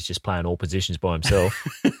 you think he's just playing all positions by himself?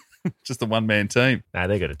 Just a one-man team. No,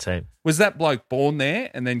 they got a team. Was that bloke born there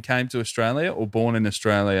and then came to Australia, or born in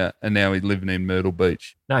Australia and now he's living in Myrtle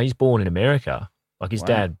Beach? No, he's born in America. Like his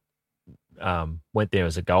dad went there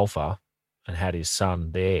as a golfer and had his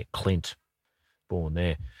son there, Clint, born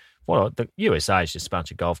there. Well, the USA is just a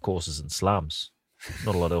bunch of golf courses and slums.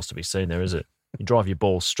 Not a lot else to be seen there, is it? You drive your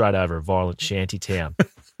ball straight over a violent shanty town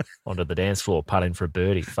onto the dance floor, putting for a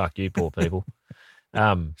birdie. Fuck you, poor people.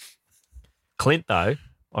 Clint, though,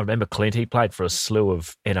 I remember Clint, he played for a slew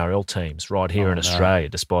of NRL teams right here in Australia,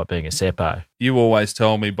 despite being a Seppo. You always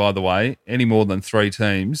told me, by the way, any more than 3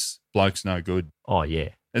 teams, bloke's no good. Oh, yeah.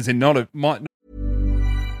 As in might not.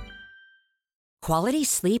 Quality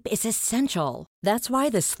sleep is essential. That's why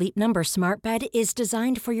the Sleep Number Smart Bed is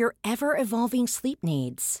designed for your ever-evolving sleep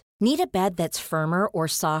needs. Need a bed that's firmer or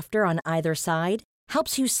softer on either side?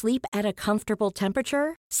 Helps you sleep at a comfortable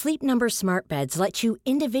temperature? Sleep Number Smart Beds let you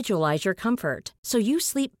individualize your comfort so you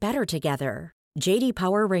sleep better together. J.D.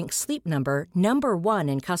 Power ranks Sleep Number number 1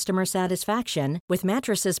 in customer satisfaction with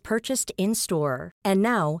mattresses purchased in-store. And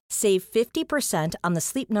now, save 50% on the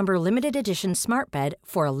Sleep Number Limited Edition Smart Bed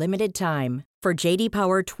for a limited time. For J.D.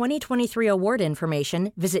 Power 2023 award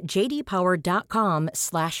information, visit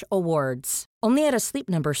jdpower.com/awards. Only at a Sleep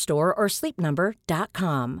Number store or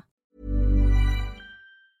sleepnumber.com.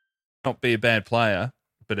 Not be a bad player,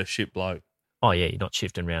 but a shit bloke. Oh, yeah, you're not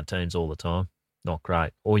shifting around teams all the time. Not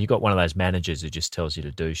great. Or you got one of those managers who just tells you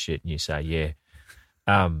to do shit and you say, yeah.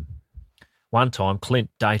 One time,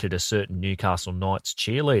 Clint dated a certain Newcastle Knights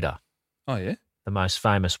cheerleader. Oh, yeah? The most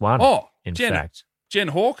famous one, in fact. Jen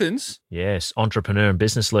Hawkins? Yes, entrepreneur and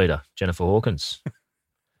business leader, Jennifer Hawkins.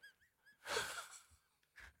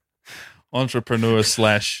 Entrepreneur /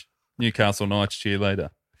 Newcastle Knights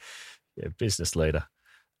cheerleader. Yeah, business leader.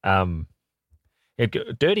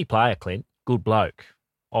 Dirty player, Clint. Good bloke.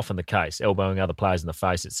 Often the case, elbowing other players in the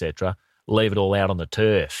face, etc. Leave it all out on the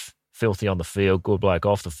turf. Filthy on the field, good bloke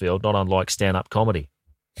off the field, not unlike stand-up comedy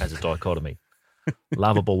as a dichotomy.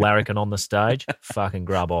 Lovable larrikin on the stage, fucking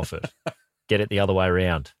grub off it. Get it the other way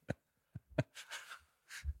around.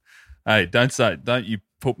 Hey, don't you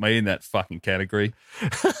put me in that fucking category.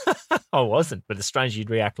 I wasn't, but it's strange you'd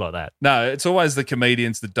react like that. No, it's always the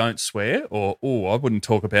comedians that don't swear or, I wouldn't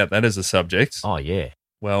talk about that as a subject. Oh, yeah.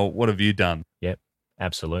 Well, what have you done? Yep.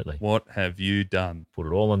 Absolutely. What have you done? Put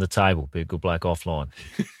it all on the table. Be a good bloke offline.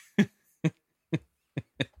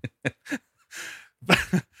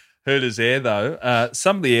 Hooters Air, though,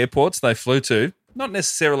 some of the airports they flew to, not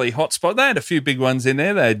necessarily hotspot. They had a few big ones in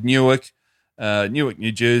there. They had Newark,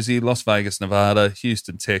 New Jersey, Las Vegas, Nevada,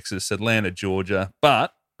 Houston, Texas, Atlanta, Georgia.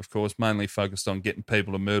 But, of course, mainly focused on getting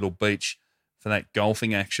people to Myrtle Beach for that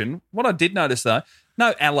golfing action. What I did notice, though,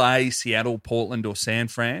 no LA, Seattle, Portland, or San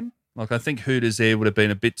Fran. Like, I think Hooters Air would have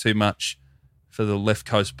been a bit too much for the left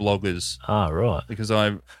coast bloggers. Ah, right. Because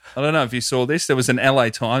I don't know if you saw this. There was an LA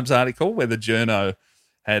Times article where the journo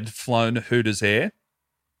had flown Hooters Air.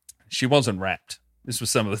 She wasn't wrapped. This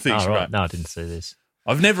was some of the things she right. wrote. No, I didn't see this.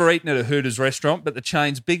 I've never eaten at a Hooters restaurant, but the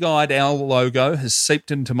chain's big-eyed owl logo has seeped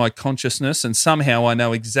into my consciousness, and somehow I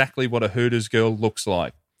know exactly what a Hooters girl looks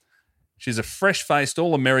like. She's a fresh-faced,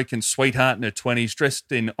 all-American sweetheart in her 20s,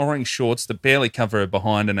 dressed in orange shorts that barely cover her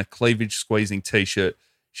behind and a cleavage-squeezing T-shirt.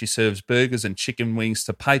 She serves burgers and chicken wings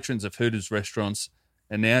to patrons of Hooters restaurants,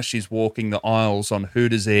 and now she's walking the aisles on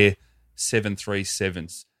Hooters Air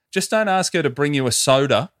 737s. Just don't ask her to bring you a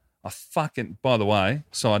soda. I fucking, by the way,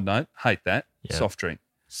 side note, hate that. Yeah. Soft drink.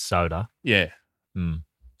 Soda. Yeah.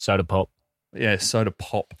 Soda pop. Yeah, soda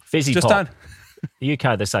pop. Fizzy Just pop. don't. The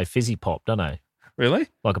UK, they say fizzy pop, don't they? Really?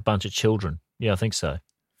 Like a bunch of children. Yeah, I think so.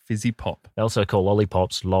 Fizzy pop. They also call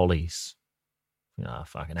lollipops lollies. Ah,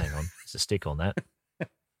 fucking hang on. There's a stick on that.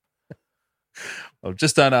 Well,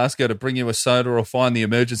 just don't ask her to bring you a soda or find the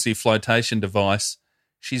emergency flotation device.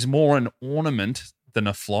 She's more an ornament than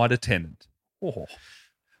a flight attendant. Oh,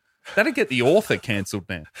 that'd get the author cancelled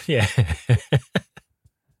now. Yeah.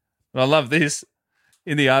 I love this.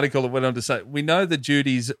 In the article, it went on to say, we know the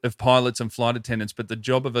duties of pilots and flight attendants, but the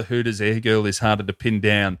job of a Hooters air girl is harder to pin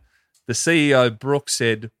down. The CEO, Brooke,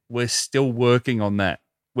 said, we're still working on that,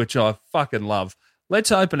 which I fucking love.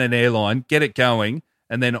 Let's open an airline, get it going,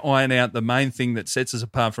 and then iron out the main thing that sets us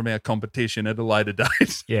apart from our competition at a later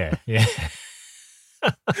date. Yeah, yeah.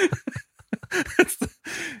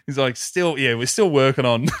 He's like, we're still working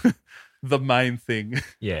on the main thing.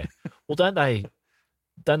 Yeah. Well, don't they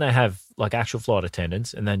have like actual flight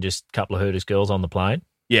attendants and then just a couple of Hooters girls on the plane?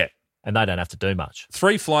 Yeah. And they don't have to do much.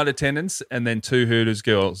 3 flight attendants and then 2 Hooters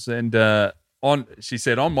girls. And she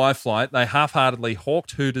said, on my flight, they half-heartedly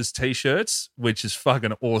hawked Hooters T-shirts, which is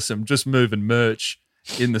fucking awesome, just moving merch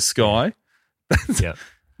in the sky. Yeah.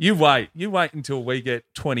 You wait until we get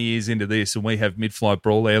 20 years into this and we have mid-flight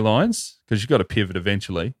brawl airlines, because you've got to pivot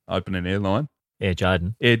eventually, open an airline. Air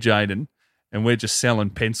Jaden. And we're just selling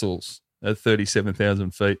pencils at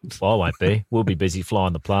 37,000 feet. Well, I won't be. We'll be busy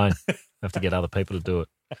flying the plane. Have to get other people to do it.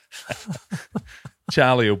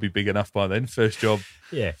 Charlie will be big enough by then, first job.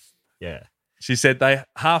 Yeah, yeah. She said they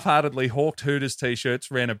half-heartedly hawked Hooters T-shirts,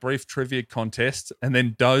 ran a brief trivia contest, and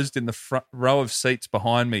then dozed in the front row of seats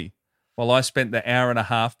behind me while I spent the hour and a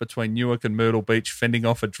half between Newark and Myrtle Beach fending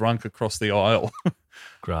off a drunk across the aisle.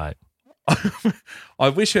 Great. I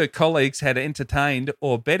wish her colleagues had entertained,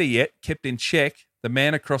 or better yet, kept in check, the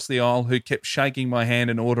man across the aisle who kept shaking my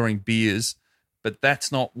hand and ordering beers, but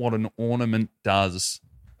that's not what an ornament does.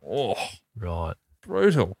 Oh, right.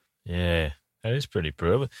 Brutal. Yeah, that is pretty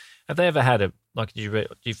brutal. Have they ever had do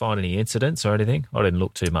you find any incidents or anything? I didn't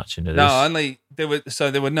look too much into this. No, only there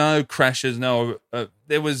were no crashes. No,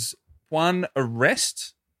 there was one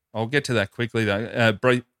arrest. I'll get to that quickly though,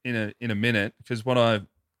 in a minute, because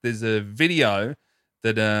there's a video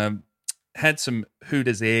that had some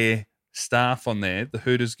Hooters Air staff on there, the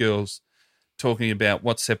Hooters girls, talking about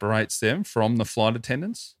what separates them from the flight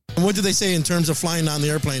attendants. And what do they say in terms of flying on the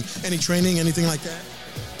airplane? Any training, anything like that?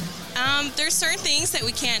 There's certain things that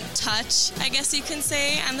we can't touch, I guess you can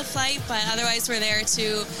say, on the flight, but otherwise we're there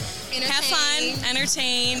to have fun,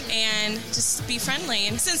 entertain, and just be friendly.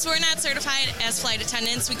 And since we're not certified as flight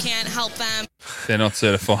attendants, we can't help them. They're not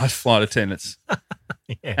certified flight attendants.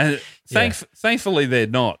 Yeah. And thankfully they're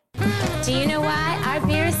not. Do you know why our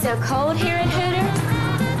beer is so cold here at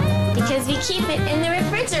Hooters? Because we keep it in the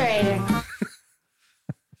refrigerator.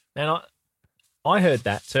 And I heard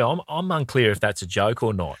that too. I'm unclear if that's a joke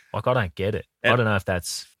or not. Like, I don't get it. I don't know if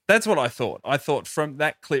that's... That's what I thought. I thought from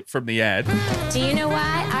that clip from the ad. Do you know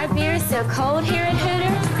why our beer is so cold here at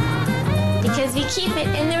Hooters? Because we keep it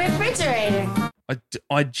in the refrigerator.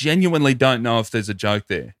 I genuinely don't know if there's a joke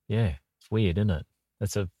there. Yeah, it's weird, isn't it?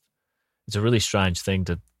 It's a really strange thing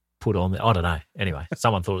to put on there. I don't know. Anyway,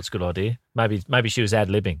 someone thought it's a good idea. Maybe she was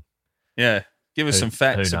ad-libbing. Yeah. Give us some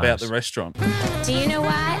facts about the restaurant. Do you know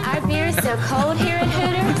why our beer is so cold here at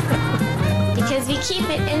Hooters? Because we keep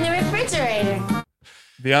it in the refrigerator.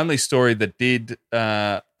 The only story that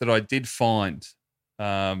I did find,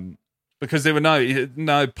 because there were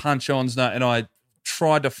no punch-ons, and I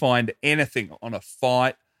tried to find anything on a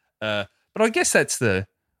fight. But I guess that's the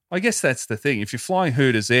thing. If you're flying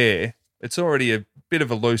Hooters Air, it's already a bit of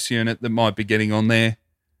a loose unit that might be getting on there.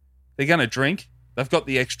 They're going to drink. They've got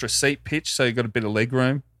the extra seat pitch, so you've got a bit of leg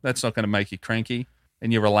room. That's not going to make you cranky,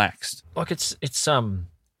 and you're relaxed. Like it's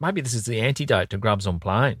maybe this is the antidote to grubs on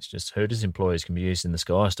planes. Just Hooters employees can be used in the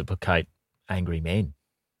skies to placate angry men.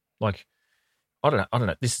 Like I don't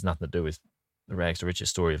know. This has nothing to do with the rags to riches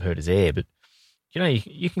story of Hooters Air, but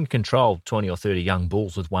you can control 20 or 30 young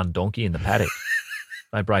bulls with one donkey in the paddock.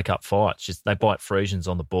 They break up fights. Just they bite Frisians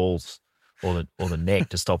on the balls or the neck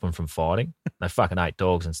to stop them from fighting. They fucking ate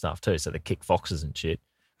dogs and stuff too, so they kick foxes and shit.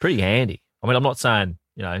 Pretty handy. I mean, I'm not saying,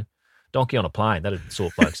 donkey on a plane, that'd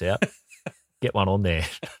sort blokes out. Get one on there.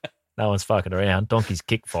 No one's fucking around. Donkeys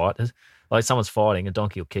kick fighters. Like someone's fighting, a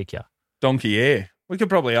donkey will kick you. Donkey Air. We could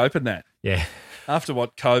probably open that. Yeah. After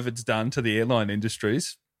what COVID's done to the airline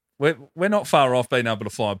industries, we're not far off being able to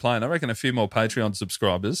fly a plane. I reckon a few more Patreon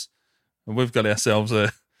subscribers, and we've got ourselves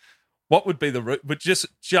what would be the route? But just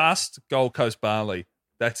Gold Coast Bali.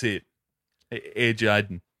 That's it. Air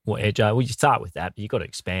Jaden. Well, Air Jaden. Well, you start with that, but you've got to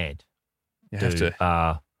expand. You have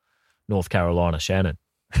to. North Carolina, Shannon.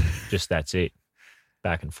 Just that's it.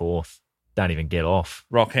 Back and forth. Don't even get off.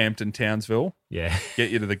 Rockhampton, Townsville. Yeah.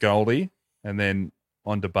 Get you to the Goldie, and then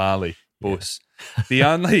on to Bali. Bus.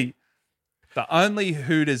 Yeah. The only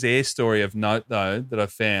Hooters Air story of note, though, that I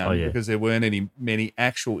found, because there weren't many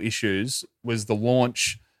actual issues, was the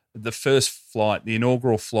launch, the first flight, the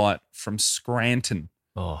inaugural flight from Scranton,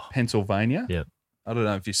 Pennsylvania. Yep. I don't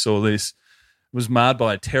know if you saw this. It was marred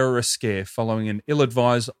by a terrorist scare following an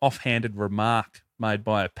ill-advised, offhanded remark made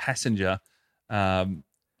by a passenger to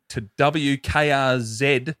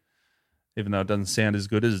WKRZ, even though it doesn't sound as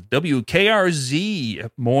good as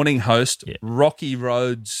WKRZ morning host Rocky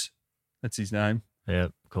Rhodes. That's his name. Yeah,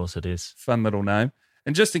 of course it is. Fun little name.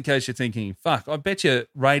 And just in case you're thinking, fuck, I bet you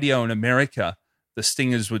radio in America, the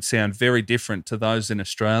stingers would sound very different to those in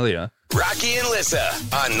Australia. Rocky and Lissa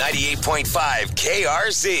on 98.5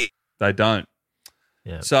 KRZ. They don't.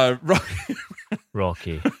 Yeah. So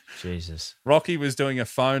Rocky, Jesus. Rocky was doing a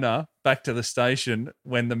phoner back to the station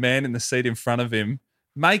when the man in the seat in front of him,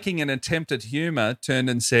 making an attempt at humour, turned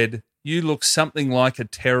and said, "You look something like a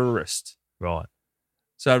terrorist." Right.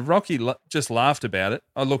 So Rocky just laughed about it.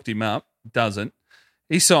 I looked him up. Doesn't.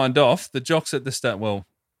 He signed off. The jocks at the station, well,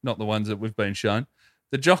 not the ones that we've been shown.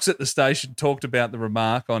 The jocks at the station talked about the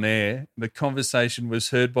remark on air. The conversation was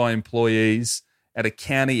heard by employees at a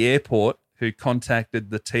county airport who contacted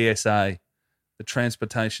the TSA, the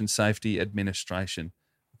Transportation Safety Administration.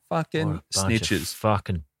 Fucking snitches.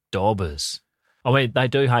 Fucking dobbers. I mean, they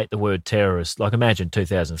do hate the word terrorist. Like, imagine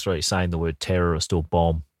 2003 saying the word terrorist or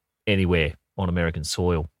bomb anywhere on American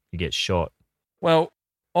soil. You get shot. Well,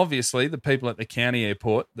 obviously, the people at the county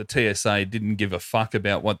airport, the TSA, didn't give a fuck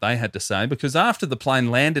about what they had to say because after the plane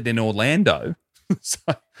landed in Orlando,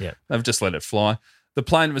 they've just let it fly. The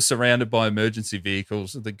plane was surrounded by emergency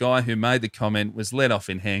vehicles. The guy who made the comment was let off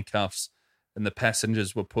in handcuffs and the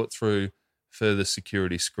passengers were put through further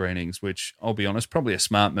security screenings, which, I'll be honest, probably a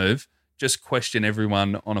smart move. Just question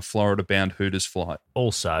everyone on a Florida-bound Hooters flight.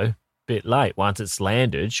 Also, bit late. Once it's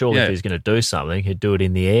landed, surely if he's going to do something, he'd do it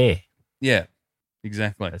in the air. Yeah,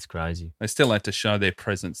 exactly. That's crazy. They still had to show their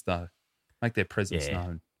presence, though. Make their presence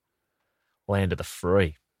known. Land of the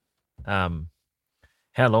free.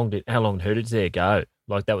 How long did Hooters Air go?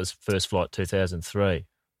 Like, that was first flight 2003.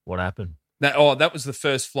 What happened? That was the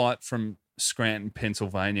first flight from Scranton,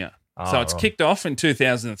 Pennsylvania. So it's kicked off in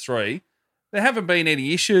 2003. There haven't been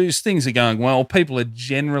any issues. Things are going well. People are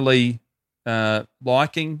generally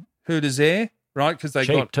liking Hooters Air, right? Because they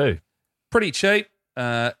got too. Pretty cheap,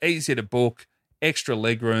 easy to book, extra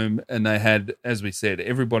leg room, and they had, as we said,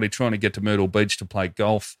 everybody trying to get to Myrtle Beach to play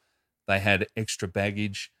golf. They had extra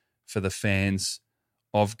baggage for the fans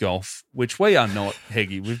of golf, which we are not,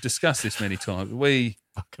 Heggy. We've discussed this many times. We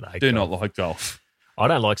do not like golf. I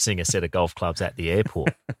don't like seeing a set of golf clubs at the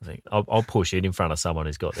airport. I think I'll push it in front of someone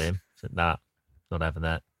who's got them. So, nah, not having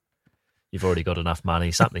that. You've already got enough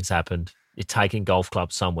money. Something's happened. You're taking golf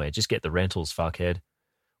clubs somewhere. Just get the rentals, fuckhead.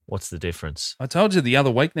 What's the difference? I told you the other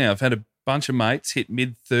week now, I've had a bunch of mates hit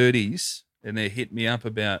mid-30s and they're hitting me up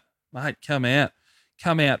about, mate, come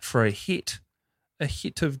out for a hit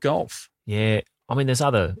of golf. Yeah. I mean,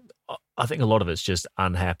 I think a lot of it's just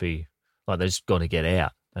unhappy. Like, they've just got to get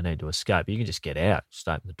out. They need to escape. You can just get out, just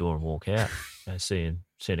open the door and walk out. See you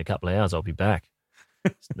in a couple of hours, I'll be back.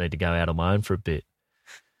 Just need to go out on my own for a bit.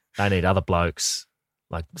 They need other blokes,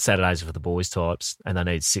 like Saturdays for the boys types, and they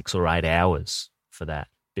need 6 or 8 hours for that.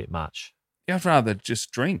 Bit much. I'd rather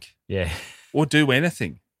just drink. Yeah. Or do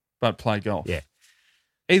anything but play golf. Yeah.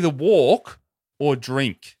 Either walk or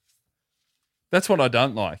drink. That's what I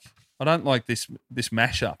don't like. I don't like this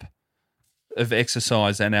mashup of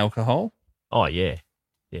exercise and alcohol. Oh, yeah.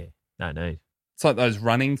 Yeah. No need. It's like those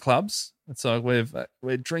running clubs. It's like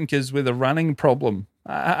we're drinkers with a running problem.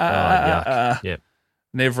 Yuck. Yep.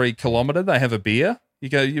 And every kilometre they have a beer. You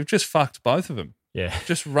go, you've just fucked both of them. Yeah.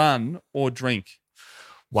 Just run or drink.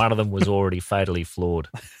 One of them was already fatally flawed.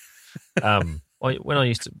 When I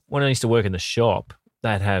used to work in the shop,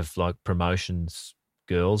 they'd have like promotions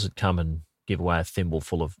girls that come and give away a thimble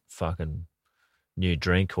full of fucking new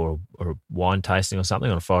drink or wine tasting or something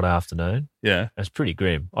on a Friday afternoon. Yeah. It's pretty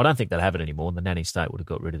grim. I don't think they'd have it anymore. The nanny state would have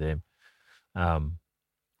got rid of them.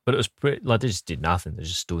 But it was pretty, like they just did nothing. They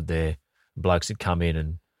just stood there. Blokes would come in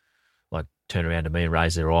and like turn around to me and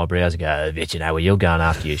raise their eyebrows and go, "I bet you know where you're going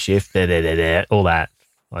after your shift." All that.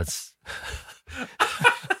 Let's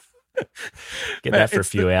get that for a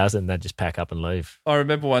few hours and they'd just pack up and leave. I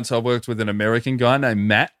remember once I worked with an American guy named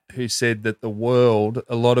Matt who said that the world,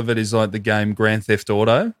 a lot of it is like the game Grand Theft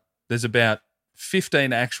Auto. There's about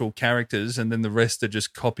 15 actual characters and then the rest are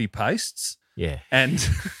just copy pastes. Yeah. And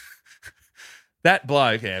that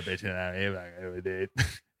bloke, I bet you know, ever did.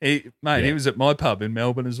 He was at my pub in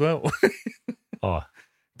Melbourne as well. Oh,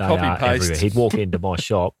 they copy are paste. everywhere. He'd walk into my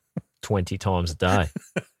shop 20 times a day,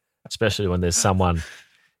 especially when there's someone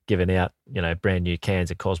giving out, brand new cans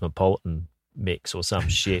of Cosmopolitan mix or some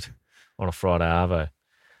shit on a Friday arvo.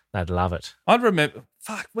 They'd love it. I'd remember,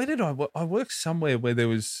 where did I work? I worked somewhere where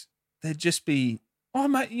there'd just be, oh,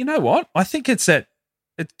 mate, you know what? I think it's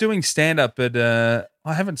doing stand-up at,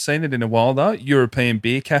 I haven't seen it in a while though, European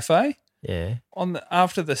Beer Cafe. Yeah.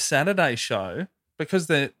 After the Saturday show, because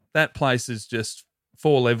that place is just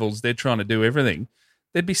 4 levels, they're trying to do everything.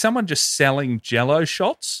 There'd be someone just selling Jell-O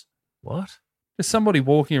shots. What? There's somebody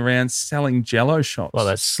walking around selling Jell-O shots. Well,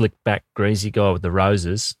 that slick back, greasy guy with the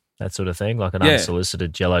roses, that sort of thing, like an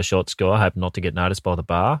unsolicited Jell-O shots guy. I hope not to get noticed by the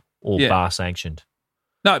bar or bar sanctioned.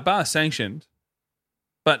 No, bar sanctioned,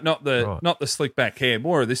 but not the slick back hair.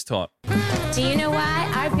 More of this type. Do you know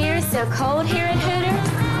why our beer is so cold here at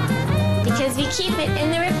Hooters? Because we keep it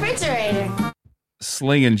in the refrigerator.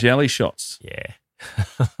 Slinging jelly shots. Yeah.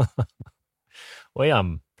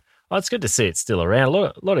 It's good to see it still around.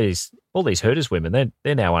 All these Hooters women,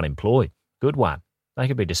 they're now unemployed. Good one. They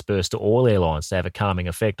could be dispersed to all airlines to have a calming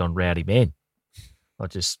effect on rowdy men. A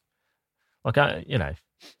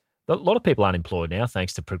lot of people unemployed now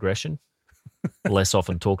thanks to progression. Less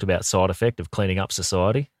often talked about side effect of cleaning up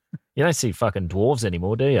society. You don't see fucking dwarves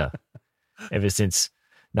anymore, do you? Ever since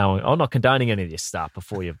knowing, I'm not condoning any of this stuff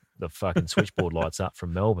before the fucking switchboard lights up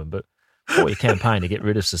from Melbourne, but before you campaign to get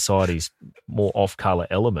rid of society's more off-colour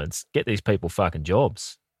elements, get these people fucking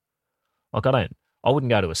jobs. Like I wouldn't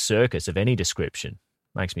go to a circus of any description.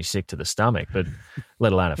 Makes me sick to the stomach, but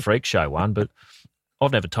let alone a freak show one. But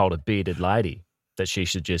I've never told a bearded lady that she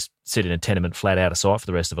should just sit in a tenement flat out of sight for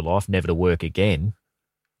the rest of her life, never to work again.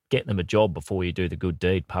 Get them a job before you do the good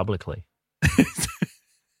deed publicly.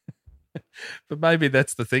 But maybe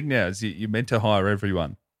that's the thing now, is you're meant to hire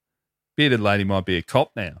everyone. Bearded lady might be a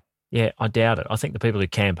cop now. Yeah, I doubt it. I think the people who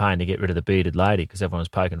campaign to get rid of the bearded lady because everyone's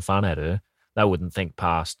poking fun at her, they wouldn't think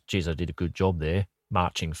past, geez, I did a good job there,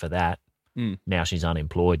 marching for that. Now she's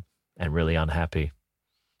unemployed and really unhappy,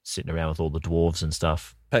 sitting around with all the dwarves and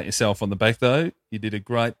stuff. Pat yourself on the back, though. You did a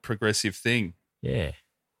great progressive thing. Yeah.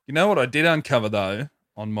 You know what I did uncover, though,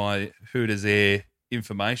 on my Hooters Air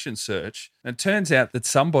information search? And it turns out that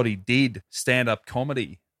somebody did stand-up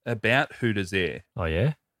comedy about Hooters Air. Oh,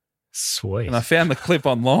 yeah? Sweet. And I found the clip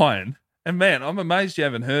online. And, man, I'm amazed you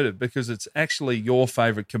haven't heard it because it's actually your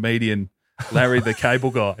favourite comedian, Larry the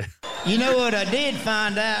Cable Guy. You know what I did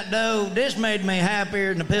find out, though? This made me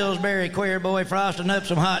happier than the Pillsbury queer boy frosting up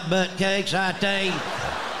some hot butt cakes, I tell you.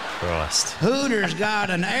 Christ. Hooters got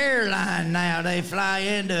an airline now. They fly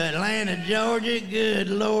into Atlanta, Georgia. Good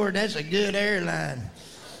Lord, that's a good airline.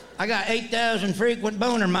 I got 8,000 frequent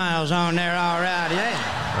boner miles on there, all right,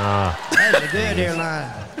 yeah. That's a good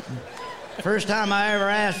airline. First time I ever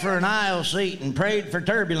asked for an aisle seat and prayed for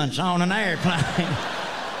turbulence on an airplane.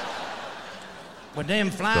 But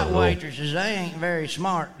them flight waitresses, they ain't very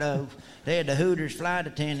smart, though. They had the Hooters flight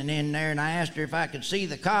attendant in there, and I asked her if I could see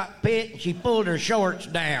the cockpit, and she pulled her shorts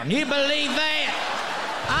down. You believe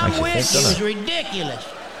that? I'm with you. It was ridiculous.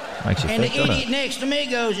 And the idiot next to me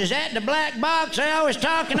goes, is that the black box I was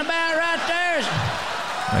talking about right there?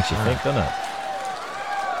 Makes you think, doesn't it?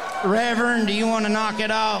 Reverend, do you want to knock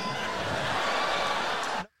it off?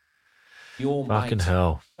 Fucking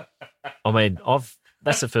hell. I mean,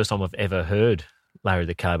 that's the first time I've ever heard Larry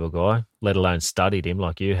the Cable Guy, let alone studied him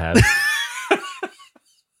like you have.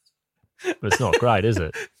 But it's not great, is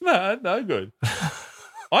it? No good.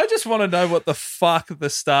 I just want to know what the fuck the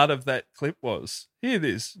start of that clip was. Hear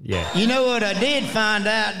this. Yeah. You know what I did find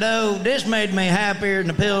out, though? This made me happier than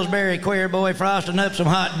the Pillsbury queer boy frosting up some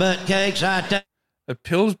hot butt cakes. A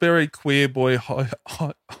Pillsbury queer boy hot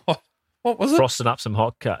what was it? Frosting up some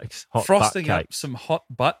hot cakes. Frosting up some hot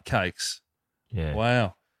butt cakes. Yeah.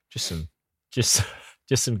 Wow. Just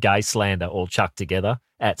some gay slander all chucked together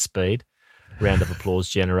at speed. Round of applause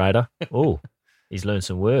generator. Oh, he's learned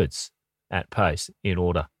some words at pace in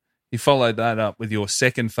order. You followed that up with your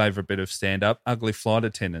second favourite bit of stand-up, ugly flight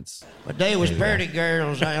attendants. But they was pretty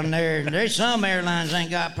girls on there. There's some airlines ain't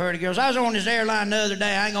got pretty girls. I was on this airline the other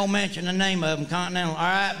day. I ain't going to mention the name of them, Continental, all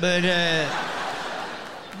right? But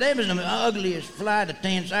they was the ugliest flight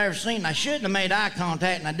attendants I ever seen. I shouldn't have made eye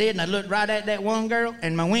contact, and I did, and I looked right at that one girl,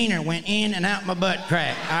 and my wiener went in and out my butt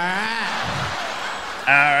crack, all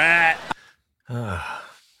right? All right.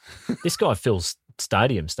 This guy fills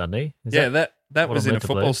stadiums, doesn't he? That was in a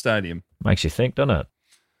football stadium. Makes you think, doesn't it?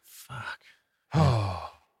 Fuck.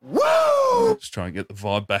 Woo! Just try and get the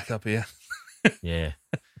vibe back up here. Yeah.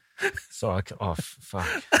 Sorry. Fuck.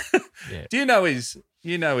 Yeah. Do you know he's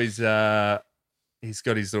got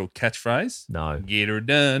his little catchphrase? No. Get her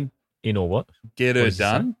done. In or what? Get her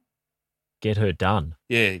done. Get her done.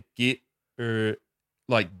 Yeah. Get her,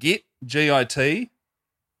 like get, G-I-T,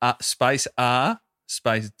 space R,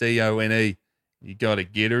 space D-O-N-E. You got to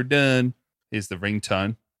get her done. Here's the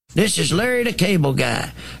ringtone. This is Larry the Cable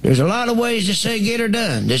Guy. There's a lot of ways to say get her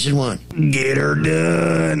done. This is one. Get her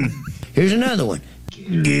done. Here's another one.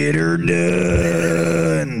 Get her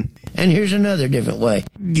done. And here's another different way.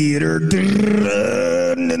 Get her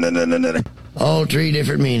done. All three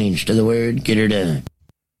different meanings to the word get her done.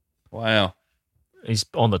 Wow. He's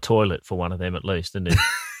on the toilet for one of them at least, isn't he?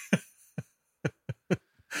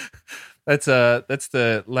 That's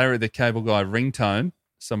the Larry the Cable Guy ringtone.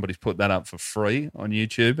 Somebody's put that up for free on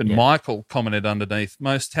YouTube. And Michael commented underneath,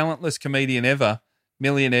 most talentless comedian ever,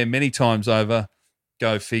 millionaire many times over,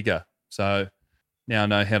 go figure. So now I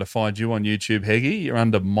know how to find you on YouTube, Heggie. You're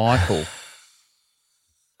under Michael.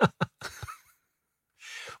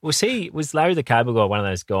 Was Larry the Cable Guy one of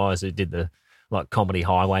those guys who did the comedy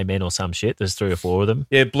highwaymen or some shit? There's 3 or 4 of them.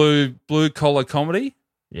 Yeah, blue collar comedy.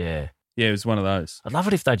 Yeah. Yeah, it was one of those. I'd love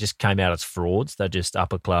it if they just came out as frauds. They're just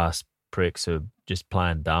upper class pricks who are just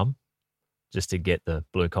playing dumb just to get the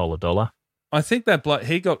blue collar dollar. I think that bloke,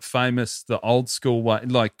 he got famous the old school way,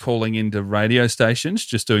 like calling into radio stations,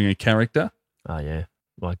 just doing a character. Oh, yeah.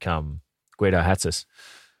 Like Guido Hatzis.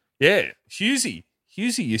 Yeah, Hughesy.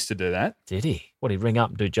 Hughesy used to do that. Did he? What, he'd ring up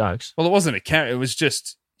and do jokes? Well, it wasn't a character. It was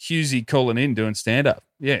just Hughesy calling in, doing stand-up.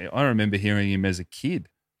 Yeah, I remember hearing him as a kid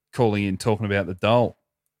calling in, talking about the dole.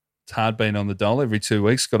 It's hard being on the dole every 2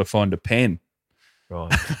 weeks. Got to find a pen.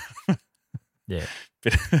 Right. Yeah.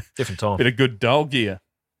 Different time. Bit of good dole gear.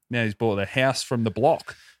 Now he's bought a house from the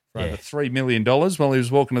block for over $3 million while he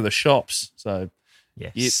was walking to the shops. So,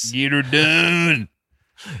 yes. Get her done.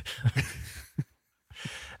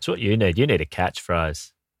 That's what you need. You need a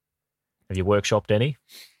catchphrase. Have you workshopped any?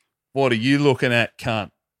 What are you looking at,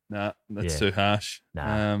 cunt? No, that's too harsh.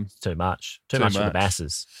 No, it's too much. Too much for the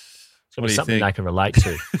masses. It's got to be something think? they can relate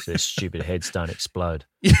to so their stupid heads don't explode.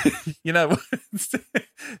 You know,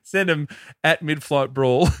 send them at Midflight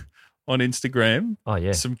Brawl on Instagram. Oh,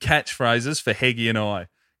 yeah. Some catchphrases for Heggie and I.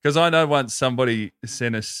 Because I know once somebody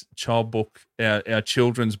sent us our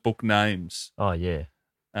children's book names. Oh, yeah.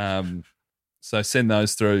 So send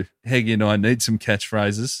those through. Heggie and I need some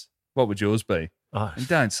catchphrases. What would yours be? Oh. And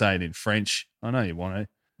don't say it in French. I know you want to.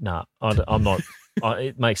 No, I'm not.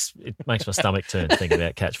 It makes my stomach turn thinking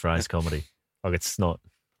about catchphrase comedy. Like it's not.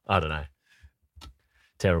 I don't know.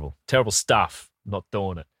 Terrible stuff. Not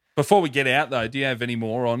doing it. Before we get out though, do you have any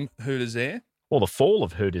more on Hooters Air? Well, the fall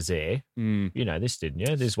of Hooters Air. You know this, didn't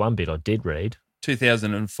you? There's one bit I did read.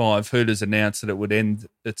 2005, Hooters announced that it would end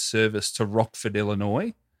its service to Rockford,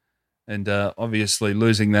 Illinois. And obviously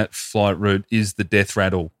losing that flight route is the death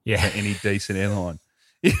rattle for any decent airline.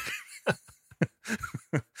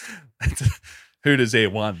 Hooters Air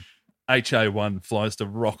 1, HA1 flies to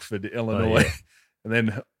Rockford, Illinois. Oh, yeah. And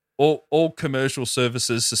then all commercial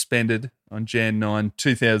services suspended on Jan 9,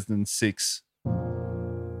 2006.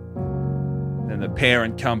 And the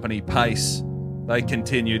parent company, Pace, they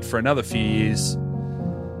continued for another few years.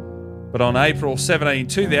 But on April 17,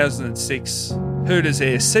 2006, Hooters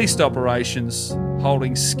Air ceased operations,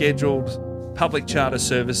 holding scheduled public charter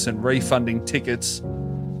service and refunding tickets.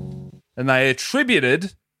 And they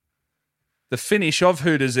attributed the finish of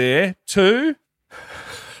Hooters Air to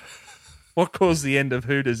what caused the end of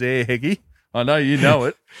Hooters Air, Heggie? I know you know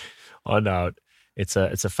it. I know it. It's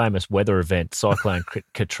a famous weather event, Cyclone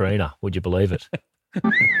Katrina. Would you believe it?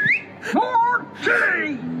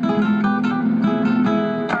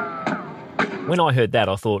 When I heard that,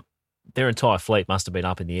 I thought their entire fleet must have been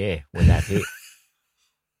up in the air when that hit.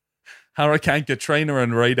 Hurricane Katrina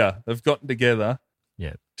and Rita have gotten together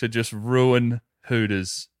to just ruin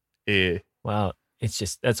Hooters air. Well,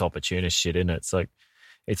 that's opportunist shit, isn't it? It's like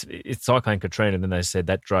it's Cyclone Katrina, and then they said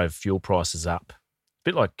that drove fuel prices up. A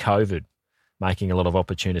bit like COVID, making a lot of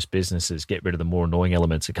opportunist businesses get rid of the more annoying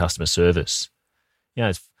elements of customer service. You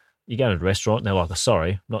know, you go to a restaurant and they're like,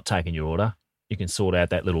 sorry, I'm not taking your order. You can sort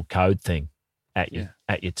out that little code thing at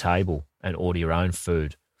your table and order your own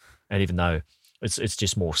food. And even though it's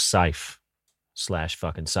just more safe /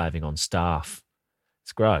 fucking saving on staff,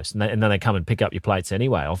 it's gross. And then they come and pick up your plates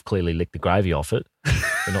anyway. I've clearly licked the gravy off it.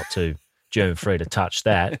 They're not too germ-free to touch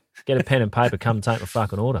that. Get a pen and paper, come and take my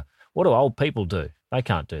fucking order. What do old people do? They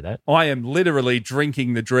can't do that. I am literally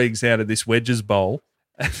drinking the dregs out of this wedges bowl.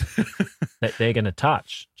 That they're going to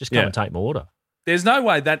touch. Just come and take my order. There's no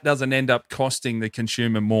way that doesn't end up costing the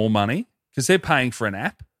consumer more money because they're paying for an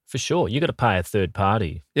app. For sure. You got to pay a third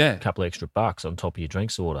party a couple extra bucks on top of your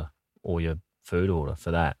drinks order or your food order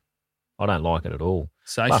for that. I don't like it at all.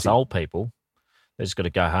 Safety. Plus, old people, they just got to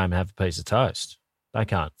go home and have a piece of toast. They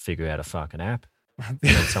can't figure out a fucking app. They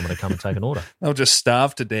need someone to come and take an order. They'll just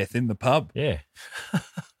starve to death in the pub. Yeah.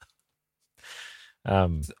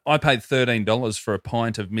 I paid $13 for a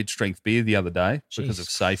pint of mid-strength beer the other day because of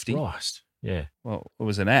safety. Christ. Yeah. Well, it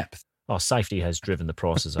was an app. Oh, safety has driven the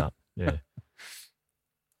prices up. Yeah.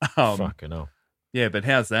 Fucking hell. Yeah, but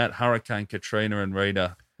how's that? Hurricane Katrina and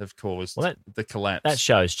Rita have caused the collapse. That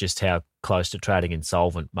shows just how close to trading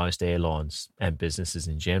insolvent most airlines and businesses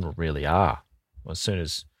in general really are. As soon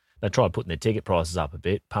as they tried putting their ticket prices up a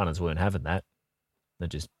bit, punters weren't having that. They're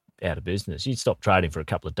just out of business. You'd stop trading for a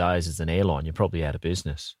couple of days as an airline, you're probably out of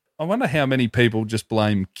business. I wonder how many people just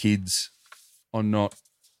blame kids on not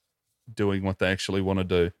doing what they actually want to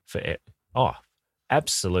do.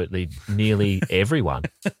 Absolutely nearly everyone.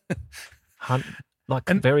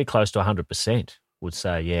 Very close to 100% would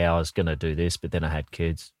say, yeah, I was going to do this, but then I had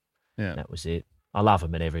kids. Yeah. That was it. I love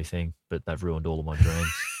them and everything, but they've ruined all of my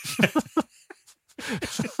dreams.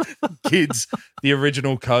 Kids, the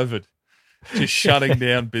original COVID, just shutting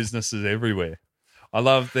down businesses everywhere. I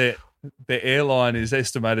love that the airline is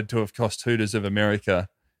estimated to have cost Hooters of America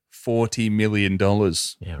 $40 million,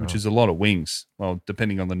 which is a lot of wings. Well,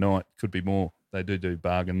 depending on the night, could be more. They do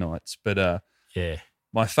bargain nights. But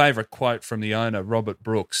my favourite quote from the owner, Robert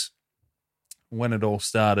Brooks, when it all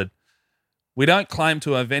started, "We don't claim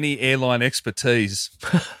to have any airline expertise,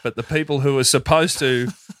 but the people who are supposed to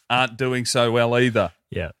aren't doing so well either."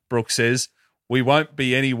 Yeah. Brooks says, "We won't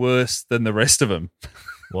be any worse than the rest of them."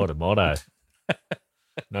 What a motto.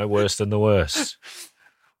 No worse than the worst.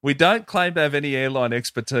 We don't claim to have any airline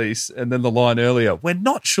expertise. And then the line earlier, we're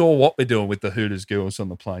not sure what we're doing with the Hooters girls on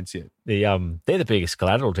the planes yet. They're the biggest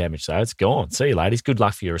collateral damage, though. It's gone. See you, ladies. Good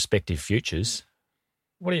luck for your respective futures.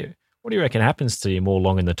 What do you reckon happens to your more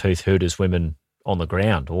long-in-the-tooth Hooters women on the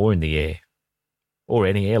ground or in the air? Or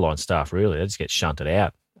any airline staff, really. They just get shunted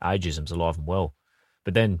out. Ageism's alive and well.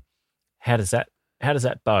 But then how does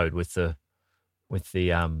that bode with the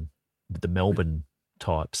Melbourne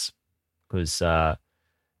types? Because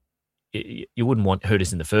you wouldn't want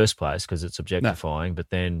Hooters in the first place because it's objectifying, but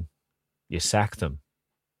then you sack them.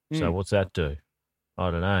 So what's that do?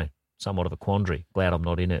 I don't know. Somewhat of a quandary. Glad I'm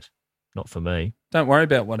not in it. Not for me. Don't worry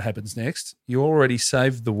about what happens next. You already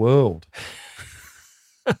saved the world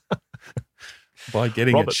by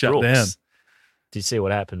getting it shut down. Did you see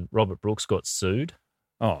what happened? Robert Brooks got sued.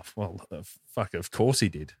 Oh, well, fuck, of course he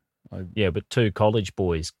did. Yeah, but 2 college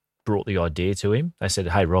boys brought the idea to him. They said,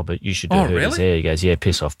 "Hey, Robert, you should do Hooters hair." He goes, "Yeah,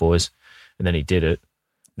 piss off, boys." And then he did it.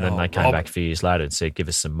 And then they came back a few years later and said, "Give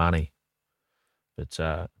us some money."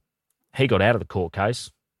 But he got out of the court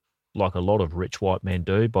case, like a lot of rich white men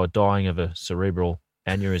do, by dying of a cerebral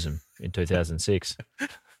aneurysm in 2006.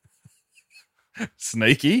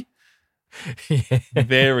 Sneaky. Yeah.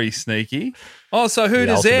 Very sneaky. Oh, so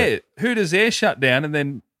Hooters Air shut down and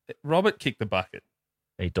then Robert kicked the bucket.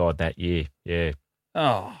 He died that year, yeah.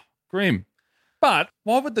 Oh, grim. But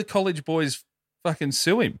why would the college boys fucking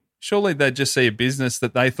sue him? Surely they'd just see a business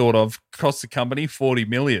that they thought of cost the company $40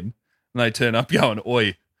 million and they turn up going,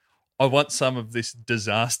 "Oi, I want some of this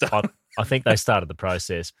disaster." I think they started the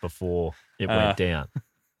process before it went down.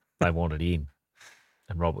 They wanted in.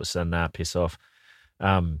 And Robert was saying, "Nah, piss off."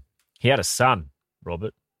 He had a son,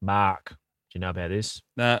 Robert, Mark. Do you know about this?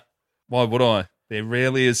 Nah, why would I? They're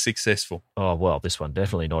rarely as successful. Oh, well, this one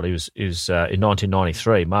definitely not. He was in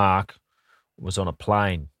 1993, Mark was on a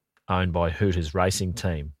plane owned by Hooters Racing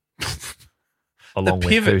Team, along with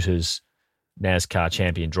pivot. Hooters NASCAR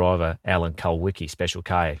champion driver Alan Kulwicki, Special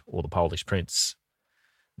K, or the Polish Prince.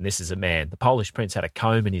 And this is a man. The Polish Prince had a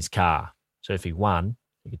comb in his car, so if he won,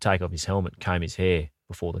 he could take off his helmet and comb his hair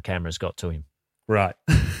before the cameras got to him. Right.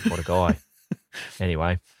 What a guy.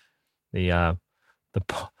 Anyway, the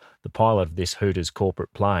pilot of this Hooters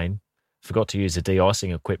corporate plane forgot to use the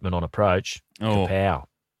de-icing equipment on approach. Oh. Kapow.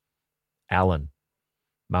 Alan,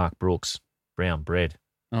 Mark Brooks, brown bread.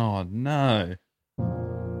 Oh, no.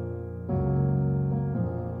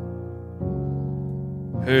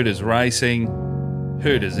 Hooters Racing,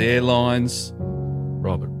 Hooters Airlines.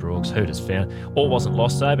 Robert Brooks, Hooters found. All wasn't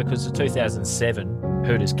lost, though, because the 2007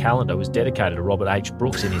 Hooters calendar was dedicated to Robert H.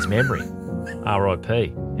 Brooks in his memory.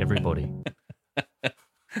 R.I.P. everybody.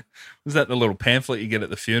 Was that the little pamphlet you get at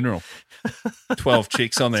the funeral? 12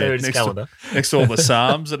 chicks on there Hooters calendar. next to all the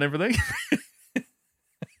psalms and everything.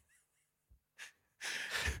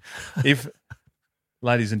 If,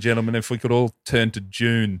 ladies and gentlemen, if we could all turn to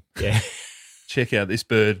June, check out this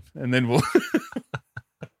bird, and then we'll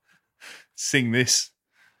sing this.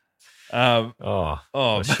 What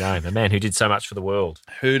a shame. A man who did so much for the world.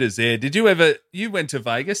 Hooters there. You went to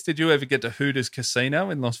Vegas. Did you ever get to Hooters Casino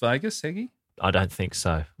in Las Vegas, Heggie? I don't think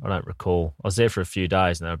so. I don't recall. I was there for a few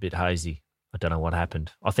days and they were a bit hazy. I don't know what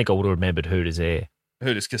happened. I think I would have remembered Hooters Air.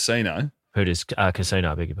 Hooters Casino? Hooters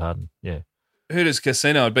Casino, I beg your pardon. Yeah. Hooters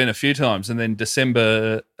Casino I'd been a few times, and then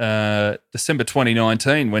December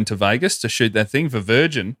 2019 went to Vegas to shoot that thing for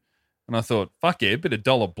Virgin, and I thought, fuck yeah, a bit of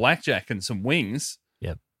dollar blackjack and some wings.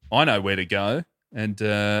 Yep. I know where to go, and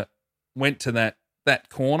went to that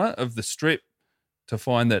corner of the strip to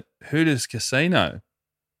find that Hooters Casino,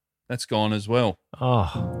 that's gone as well. Oh,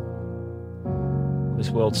 this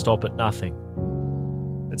world stop at nothing.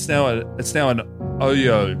 It's now an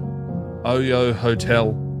Oyo Hotel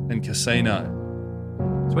and Casino.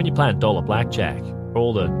 So when you're playing dollar blackjack,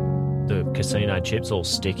 all the casino chips all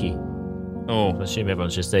sticky. Oh, so I assume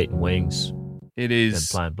everyone's just eating wings. It is and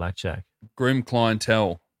playing blackjack. Grim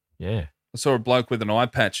clientele. Yeah. I saw a bloke with an eye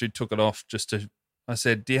patch who took it off I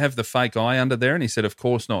said, do you have the fake eye under there? And he said, of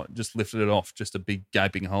course not. Just lifted it off. Just a big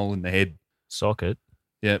gaping hole in the head. Socket?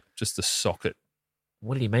 Yep, just a socket.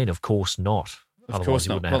 What do you mean, of course not? Of course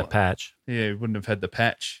not. He wouldn't have had a patch. Yeah, he wouldn't have had the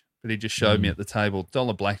patch. But he just showed me at the table,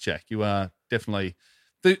 dollar blackjack. You are definitely...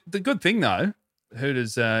 The good thing, though,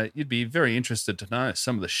 Hooters, you'd be very interested to know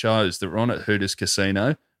some of the shows that were on at Hooters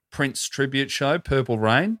Casino. Prince Tribute Show, Purple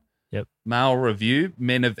Rain. Yep. Male Review,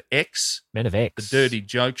 Men of X. Men of X. The Dirty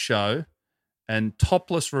Joke Show. And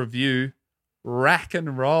Topless Review, Rack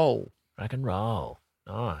and Roll. Rack and Roll.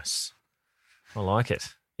 Nice. I like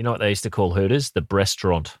it. You know what they used to call Hooters? The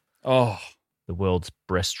Breastraurant. Oh. The world's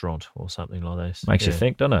breastraurant or something like this. Makes you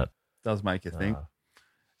think, doesn't it? Does make you think.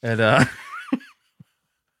 And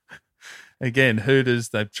again, Hooters,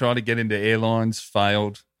 they've tried to get into airlines,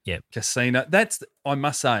 failed. Yep. Casino. I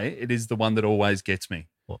must say, it is the one that always gets me.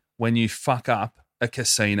 What? When you fuck up a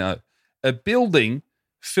casino. A building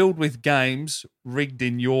filled with games rigged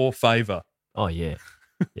in your favour. Oh, yeah.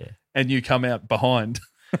 Yeah. And you come out behind.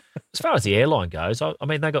 As far as the airline goes, I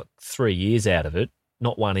mean, they got 3 years out of it,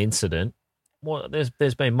 not one incident. Well,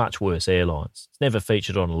 there's been much worse airlines. It's never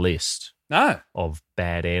featured on a list of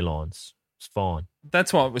bad airlines. It's fine.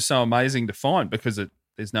 That's why it was so amazing to find, because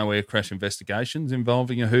there's no air crash investigations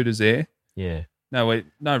involving a Hooters Air. Yeah.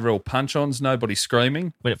 No real punch-ons, nobody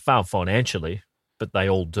screaming. I mean, it failed financially, but they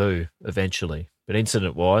all do eventually. But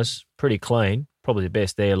incident-wise, pretty clean. Probably the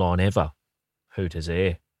best airline ever, Hooters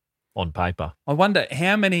Air, on paper. I wonder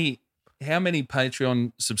how many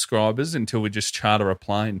Patreon subscribers until we just charter a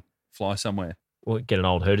plane, fly somewhere. We'll get an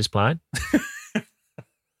old Hooters plane.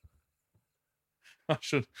 I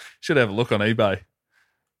should have a look on eBay.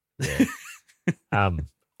 Yeah. I'm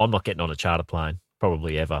not getting on a charter plane,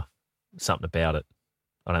 probably ever. Something about it.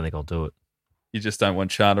 I don't think I'll do it. You just don't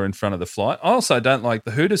want charter in front of the flight. I also don't like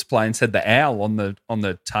the Hooters planes had the owl on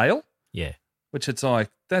the tail. Yeah. Which it's like,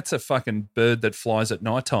 that's a fucking bird that flies at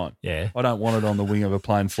night time. Yeah. I don't want it on the wing of a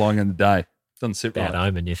plane flying in the day. Doesn't sit right. Bad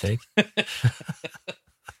omen, you think?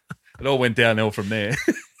 It all went downhill from there.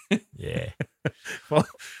 Yeah. Well,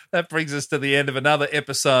 that brings us to the end of another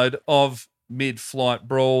episode of Mid-Flight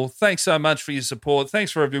Brawl. Thanks so much for your support.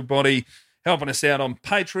 Thanks for everybody helping us out on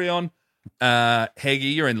Patreon. Heggie,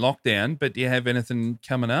 you're in lockdown, but do you have anything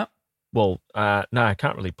coming up? Well, no, I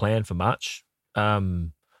can't really plan for much. I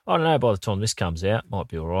don't know, by the time this comes out, might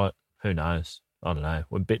be all right. Who knows? I don't know.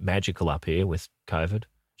 We're a bit magical up here with COVID.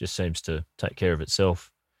 Just seems to take care of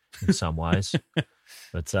itself in some ways.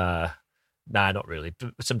 But no, not really.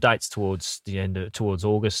 Some dates towards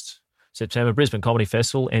August. September. Brisbane Comedy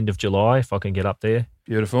Festival, end of July, if I can get up there.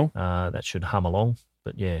 Beautiful. That should hum along.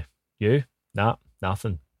 But yeah, you? Nah,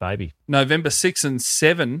 nothing, baby. November 6 and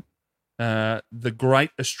 7, the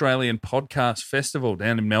Great Australian Podcast Festival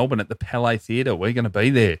down in Melbourne at the Palais Theatre. We're going to be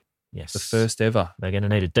there. Yes. The first ever. They're going to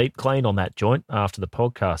need a deep clean on that joint after the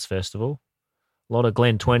podcast festival. A lot of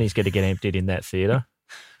Glen 20s going to get emptied in that theatre.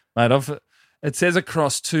 Mate, it says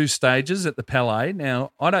across 2 stages at the Palais.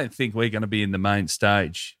 Now, I don't think we're going to be in the main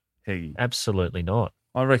stage, Heggie. Absolutely not.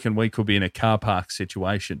 I reckon we could be in a car park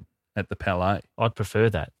situation at the Palais. I'd prefer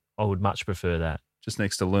that. I would much prefer that. Just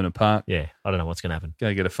next to Luna Park. Yeah, I don't know what's going to happen.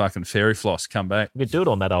 Go get a fucking ferry floss, come back. We could do it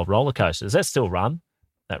on that old roller coaster. Does that still run,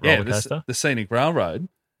 that roller coaster? The Scenic Railroad.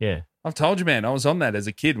 Yeah. I've told you, man, I was on that as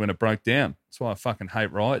a kid when it broke down. That's why I fucking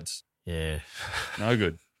hate rides. Yeah. No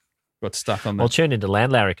good. Got stuck on that. I'll tune into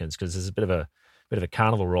Land Larrikins because there's a bit of a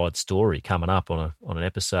carnival ride story coming up on an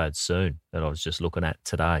episode soon that I was just looking at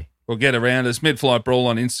today. Well, get around us, Midflight Brawl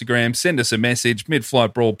on Instagram. Send us a message,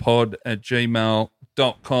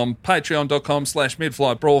 midflightbrawlpod@gmail.com,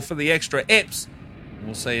 patreon.com/midflightbrawl for the extra eps.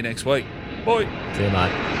 We'll see you next week. Bye. See you,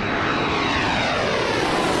 mate.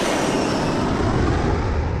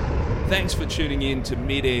 Thanks for tuning in to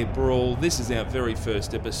Mid-Air Brawl. This is our very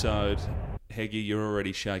first episode. Heggie, you're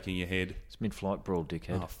already shaking your head. It's Mid-Flight Brawl,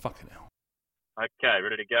 dickhead. Oh, fucking hell. Okay,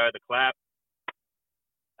 ready to go. The clap.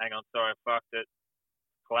 Hang on, sorry, I fucked it.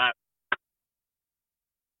 Clap.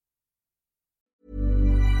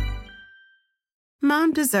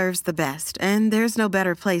 Mom deserves the best, and there's no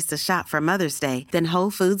better place to shop for Mother's Day than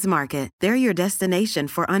Whole Foods Market. They're your destination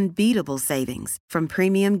for unbeatable savings, from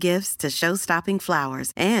premium gifts to show-stopping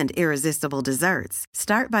flowers and irresistible desserts.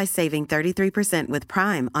 Start by saving 33% with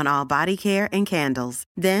Prime on all body care and candles.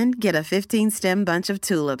 Then get a 15-stem bunch of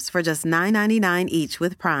tulips for just $9.99 each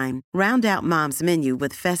with Prime. Round out Mom's menu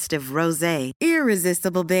with festive rosé,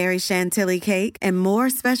 irresistible berry chantilly cake, and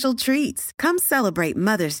more special treats. Come celebrate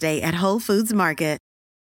Mother's Day at Whole Foods Market.